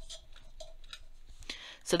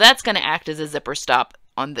 So that's going to act as a zipper stop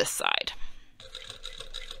on this side.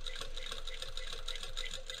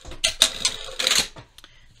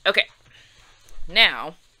 Okay,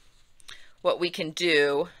 now what we can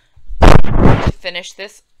do to finish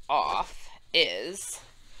this off is,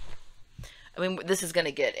 I mean, this is going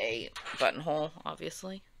to get a buttonhole,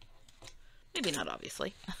 obviously. maybe not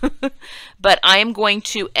obviously. But I am going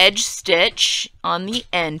to edge stitch on the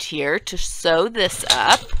end here to sew this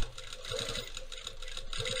up.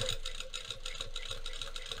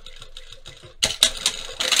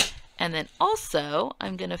 And then also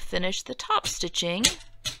I'm going to finish the top stitching,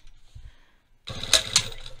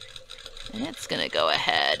 and it's going to go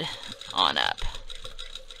ahead on up.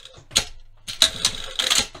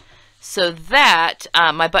 So that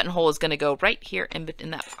my buttonhole is going to go right here in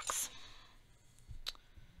that box.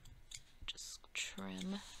 Just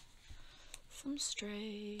trim some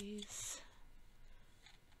strays.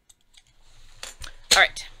 All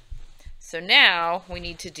right, so now we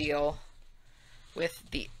need to deal with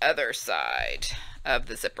the other side of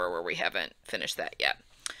the zipper where we haven't finished that yet.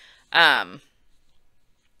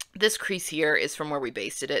 This crease here is from where we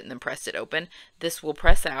basted it and then pressed it open. This will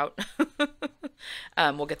press out.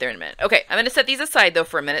 We'll get there in a minute. Okay, I'm going to set these aside though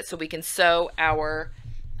for a minute so we can sew our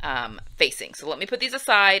facing. So let me put these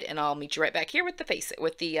aside and I'll meet you right back here with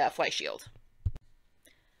the fly shield.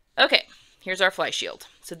 Okay, here's our fly shield.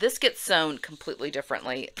 So this gets sewn completely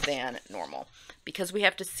differently than normal because we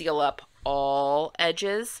have to seal up all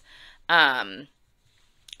edges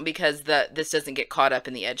because this doesn't get caught up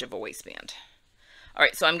in the edge of a waistband. All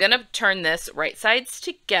right, so I'm going to turn this right sides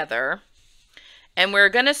together, and we're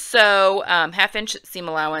going to sew 1/2 inch seam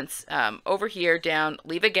allowance over here down,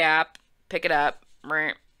 leave a gap, pick it up,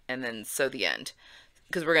 and then sew the end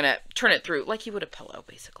because we're going to turn it through like you would a pillow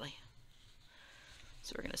basically.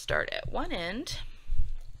 So we're going to start at one end.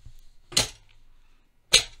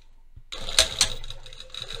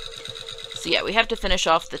 So yeah, we have to finish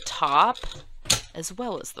off the top as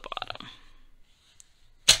well as the bottom.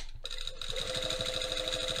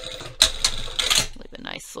 Leave a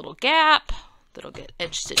nice little gap that'll get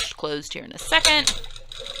edge stitched closed here in a second.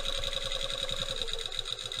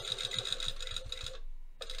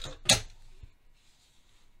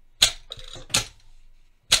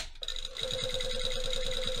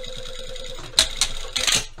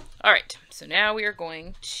 All right, so now we are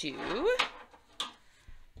going to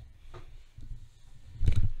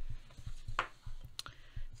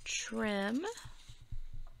trim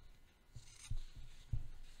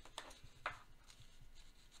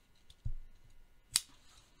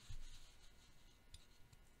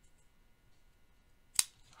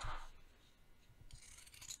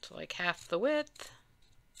to like half the width.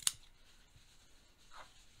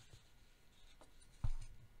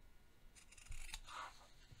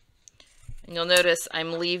 And you'll notice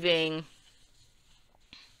I'm leaving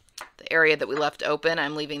the area that we left open,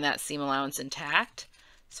 I'm leaving that seam allowance intact.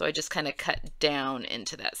 So I just kind of cut down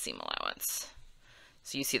into that seam allowance.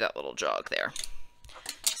 So you see that little jog there.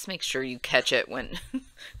 Just make sure you catch it when,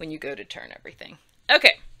 when you go to turn everything.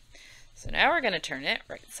 Okay, so now we're going to turn it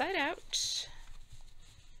right side out.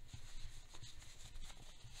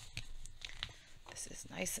 This is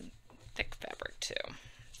nice and thick fabric too.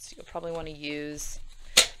 So you'll probably want to use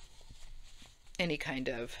any kind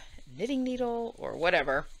of knitting needle or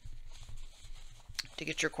whatever to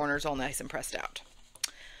get your corners all nice and pressed out.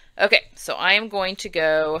 Okay, so I am going to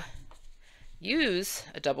go use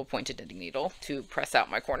a double pointed knitting needle to press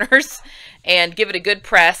out my corners and give it a good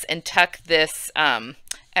press and tuck this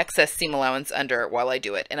excess seam allowance under while I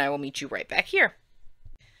do it, and I will meet you right back here.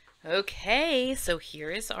 Okay, so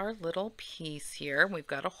here is our little piece here. We've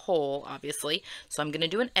got a hole, obviously, so I'm going to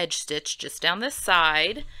do an edge stitch just down this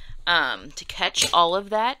side to catch all of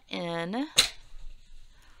that in.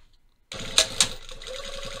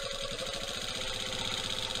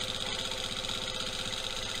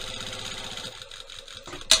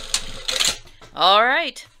 All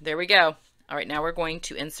right, there we go. All right, now we're going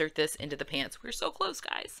to insert this into the pants. We're so close,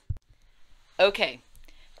 guys. Okay,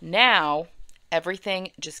 now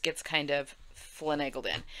everything just gets kind of finagled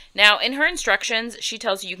in. Now, in her instructions, she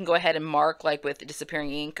tells you can go ahead and mark, like with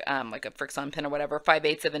disappearing ink, like a Frixion pin or whatever,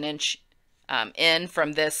 5/8 of an inch in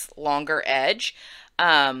from this longer edge.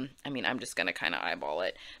 I mean, I'm just going to kind of eyeball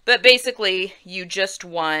it. But basically, you just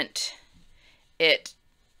want it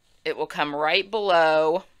will come right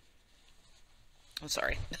below. I'm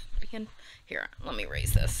sorry. Here, let me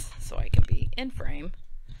raise this so I can be in frame.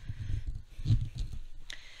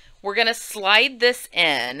 We're going to slide this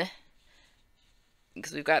in,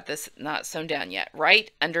 because we've got this not sewn down yet,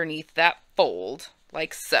 right underneath that fold,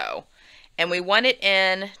 like so. And we want it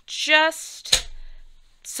in just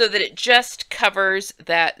so that it just covers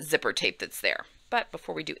that zipper tape that's there. But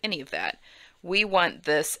before we do any of that, we want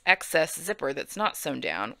this excess zipper that's not sewn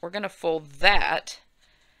down. We're going to fold that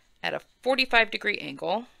at a 45-degree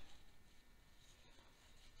angle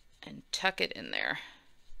and tuck it in there.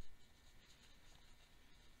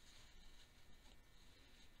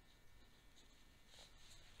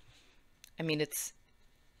 I mean, it's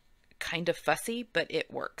kind of fussy, but it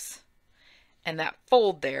works. And that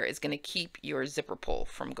fold there is going to keep your zipper pull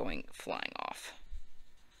from flying off.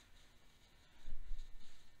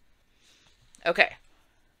 Okay.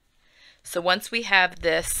 So once we have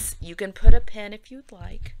this, you can put a pin if you'd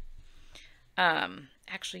like.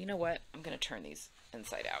 Actually, you know what? I'm going to turn these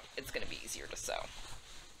inside out. It's going to be easier to sew.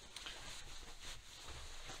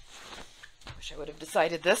 Wish I would have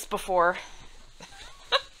decided this before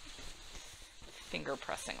finger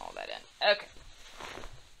pressing all that in. Okay.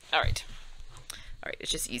 All right. All right,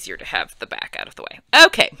 it's just easier to have the back out of the way.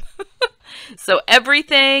 Okay. So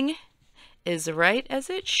everything is right as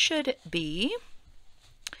it should be.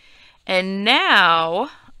 And now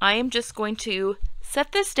I am just going to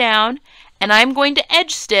set this down, and I'm going to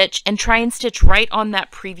edge stitch and try and stitch right on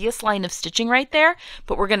that previous line of stitching right there,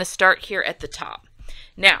 but we're going to start here at the top.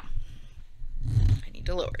 Now, I need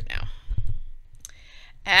to lower it now.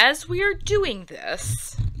 As we are doing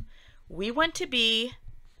this, we want to be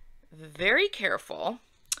very careful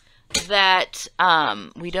that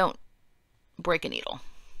we don't break a needle.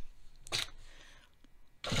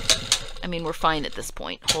 I mean, we're fine at this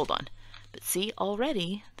point. Hold on. But see,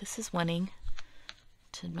 already, this is wanting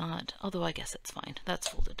to not, although I guess it's fine. That's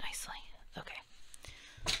folded nicely. Okay.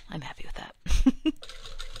 I'm happy with that.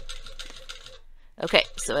 Okay,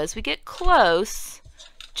 so as we get close,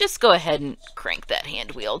 just go ahead and crank that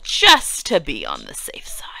hand wheel just to be on the safe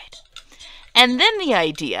side. And then the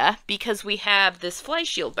idea, because we have this fly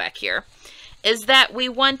shield back here, is that we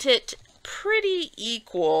want it pretty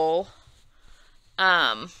equal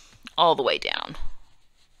all the way down.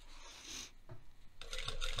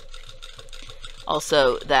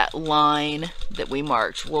 Also, that line that we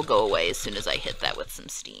marked will go away as soon as I hit that with some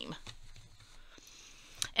steam.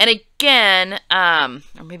 And again,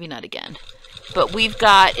 or maybe not again, but we've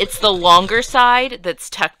got, it's the longer side that's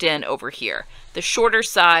tucked in over here. The shorter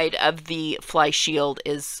side of the fly shield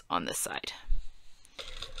is on this side.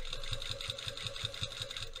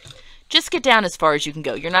 Just get down as far as you can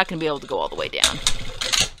go. You're not going to be able to go all the way down.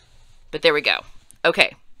 But there we go.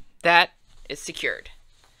 Okay, that is secured.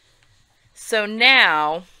 So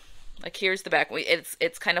now, like here's the back.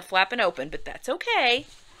 It's kind of flapping open, but that's okay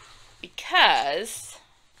because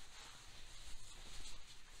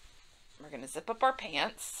we're going to zip up our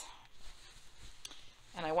pants.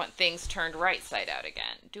 And I want things turned right side out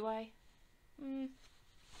again. Do I?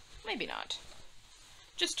 Maybe not.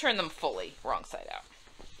 Just turn them fully wrong side out.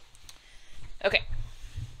 Okay.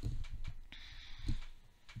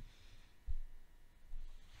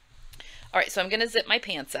 All right, so I'm going to zip my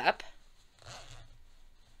pants up.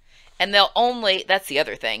 And they'll only, that's the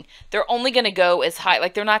other thing, they're only going to go as high,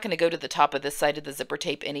 like they're not going to go to the top of this side of the zipper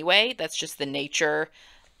tape anyway. That's just the nature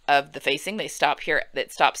of the facing. They stop here,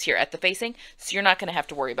 it stops here at the facing. So you're not going to have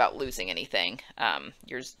to worry about losing anything,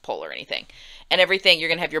 your pull or anything. And everything, you're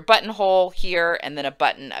going to have your buttonhole here and then a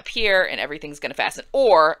button up here and everything's going to fasten,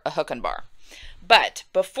 or a hook and bar. But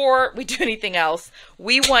before we do anything else,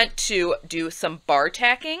 we want to do some bar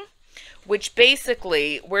tacking, which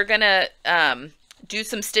basically we're going to do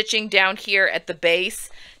some stitching down here at the base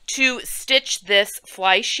to stitch this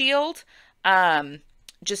fly shield.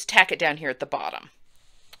 Just tack it down here at the bottom.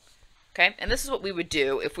 Okay, and this is what we would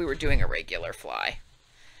do if we were doing a regular fly.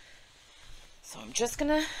 So I'm just going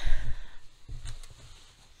to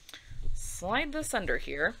slide this under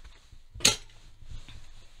here.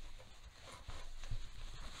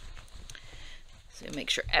 So make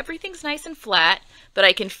sure everything's nice and flat, but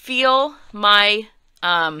I can feel my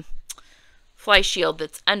fly shield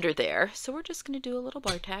that's under there. So we're just going to do a little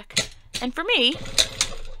bar tack. And for me,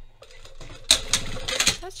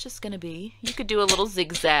 that's just going to be, you could do a little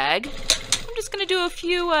zigzag. I'm just going to do a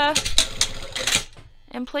few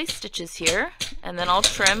in place stitches here, and then I'll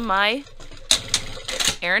trim my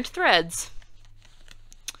errant threads.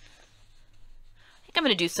 I think I'm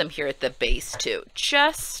going to do some here at the base too,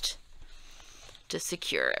 just to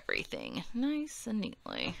secure everything nice and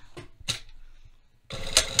neatly.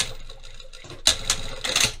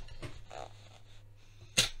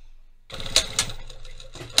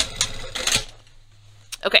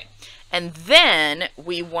 Okay, and then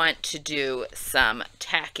we want to do some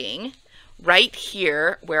tacking right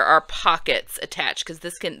here where our pockets attach, because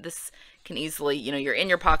this can easily, you know, you're in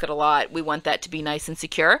your pocket a lot. We want that to be nice and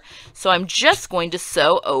secure. So I'm just going to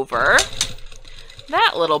sew over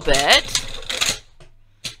that little bit.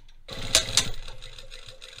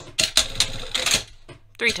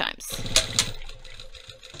 Three times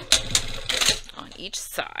on each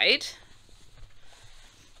side.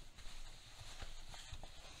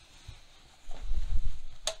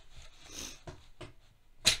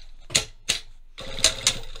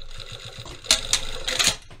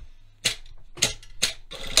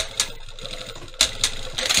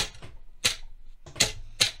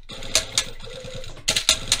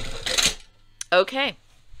 Okay.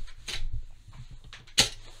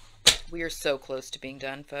 We are so close to being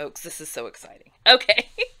done, folks. This is so exciting. Okay.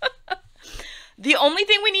 The only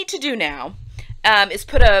thing we need to do now is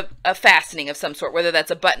put a fastening of some sort, whether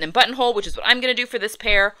that's a button and buttonhole, which is what I'm going to do for this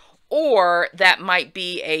pair, or that might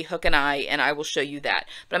be a hook and eye, and I will show you that.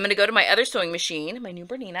 But I'm going to go to my other sewing machine, my new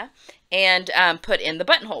Bernina, and put in the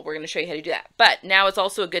buttonhole. We're going to show you how to do that. But now is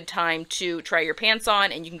also a good time to try your pants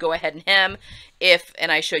on, and you can go ahead and hem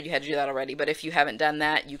and I showed you how to do that already, but if you haven't done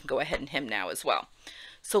that, you can go ahead and hem now as well.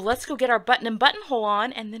 So let's go get our button and buttonhole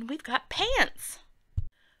on, and then we've got pants.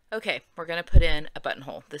 Okay, we're going to put in a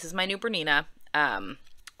buttonhole. This is my new Bernina.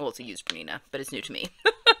 Well, it's a used Bernina, but it's new to me.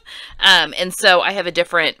 And so I have a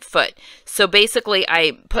different foot. So basically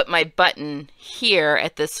I put my button here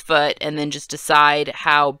at this foot and then just decide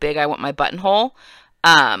how big I want my buttonhole.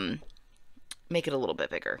 Make it a little bit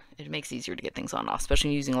bigger. It makes it easier to get things on and off,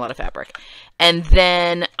 especially using a lot of fabric. And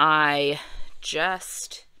then I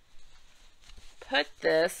just put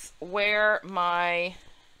this where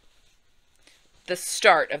the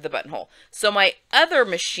start of the buttonhole. So my other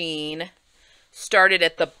machine started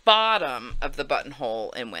at the bottom of the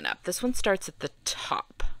buttonhole and went up. This one starts at the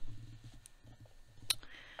top.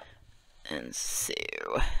 And so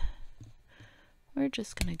we're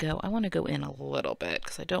just going to go, I want to go in a little bit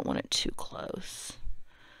because I don't want it too close.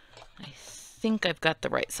 I think I've got the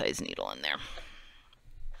right size needle in there.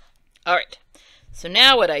 All right. So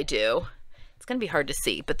now what I do, it's going to be hard to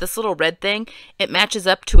see, but this little red thing, it matches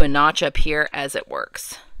up to a notch up here as it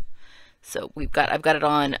works. So I've got it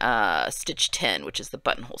on stitch 10, which is the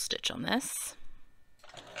buttonhole stitch on this.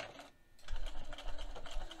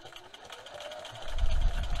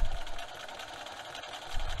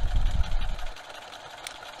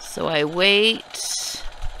 So I wait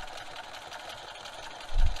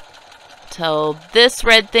till this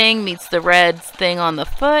red thing meets the red thing on the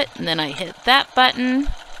foot, and then I hit that button.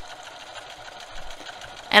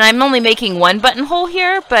 And I'm only making one buttonhole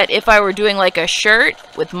here, but if I were doing like a shirt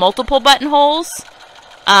with multiple buttonholes,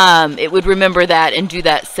 it would remember that and do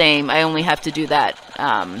that same. I only have to do that,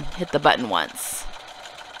 hit the button once.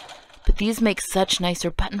 But these make such nicer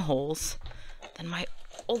buttonholes than my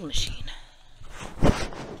old machine.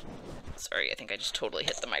 Sorry, I think I just totally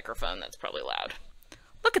hit the microphone. That's probably loud.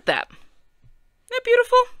 Look at that. Isn't that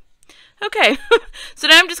beautiful? Okay, so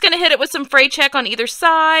now I'm just going to hit it with some fray check on either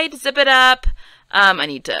side, zip it up. I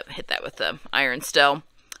need to hit that with the iron still.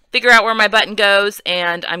 Figure out where my button goes,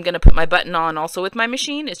 and I'm going to put my button on also with my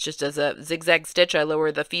machine. It's just as a zigzag stitch. I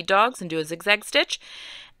lower the feed dogs and do a zigzag stitch.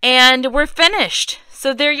 And we're finished.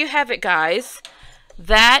 So there you have it, guys.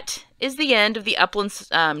 That is the end of the Upland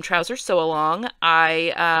Trouser sew-along.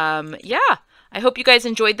 Yeah, I hope you guys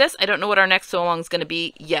enjoyed this. I don't know what our next sew-along is going to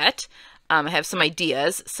be yet. I have some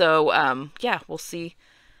ideas. So, yeah, we'll see.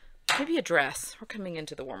 Maybe a dress. We're coming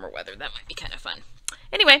into the warmer weather. That might be kind of fun.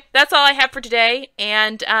 Anyway, that's all I have for today.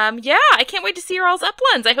 And yeah, I can't wait to see your all's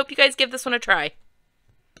uplands. I hope you guys give this one a try.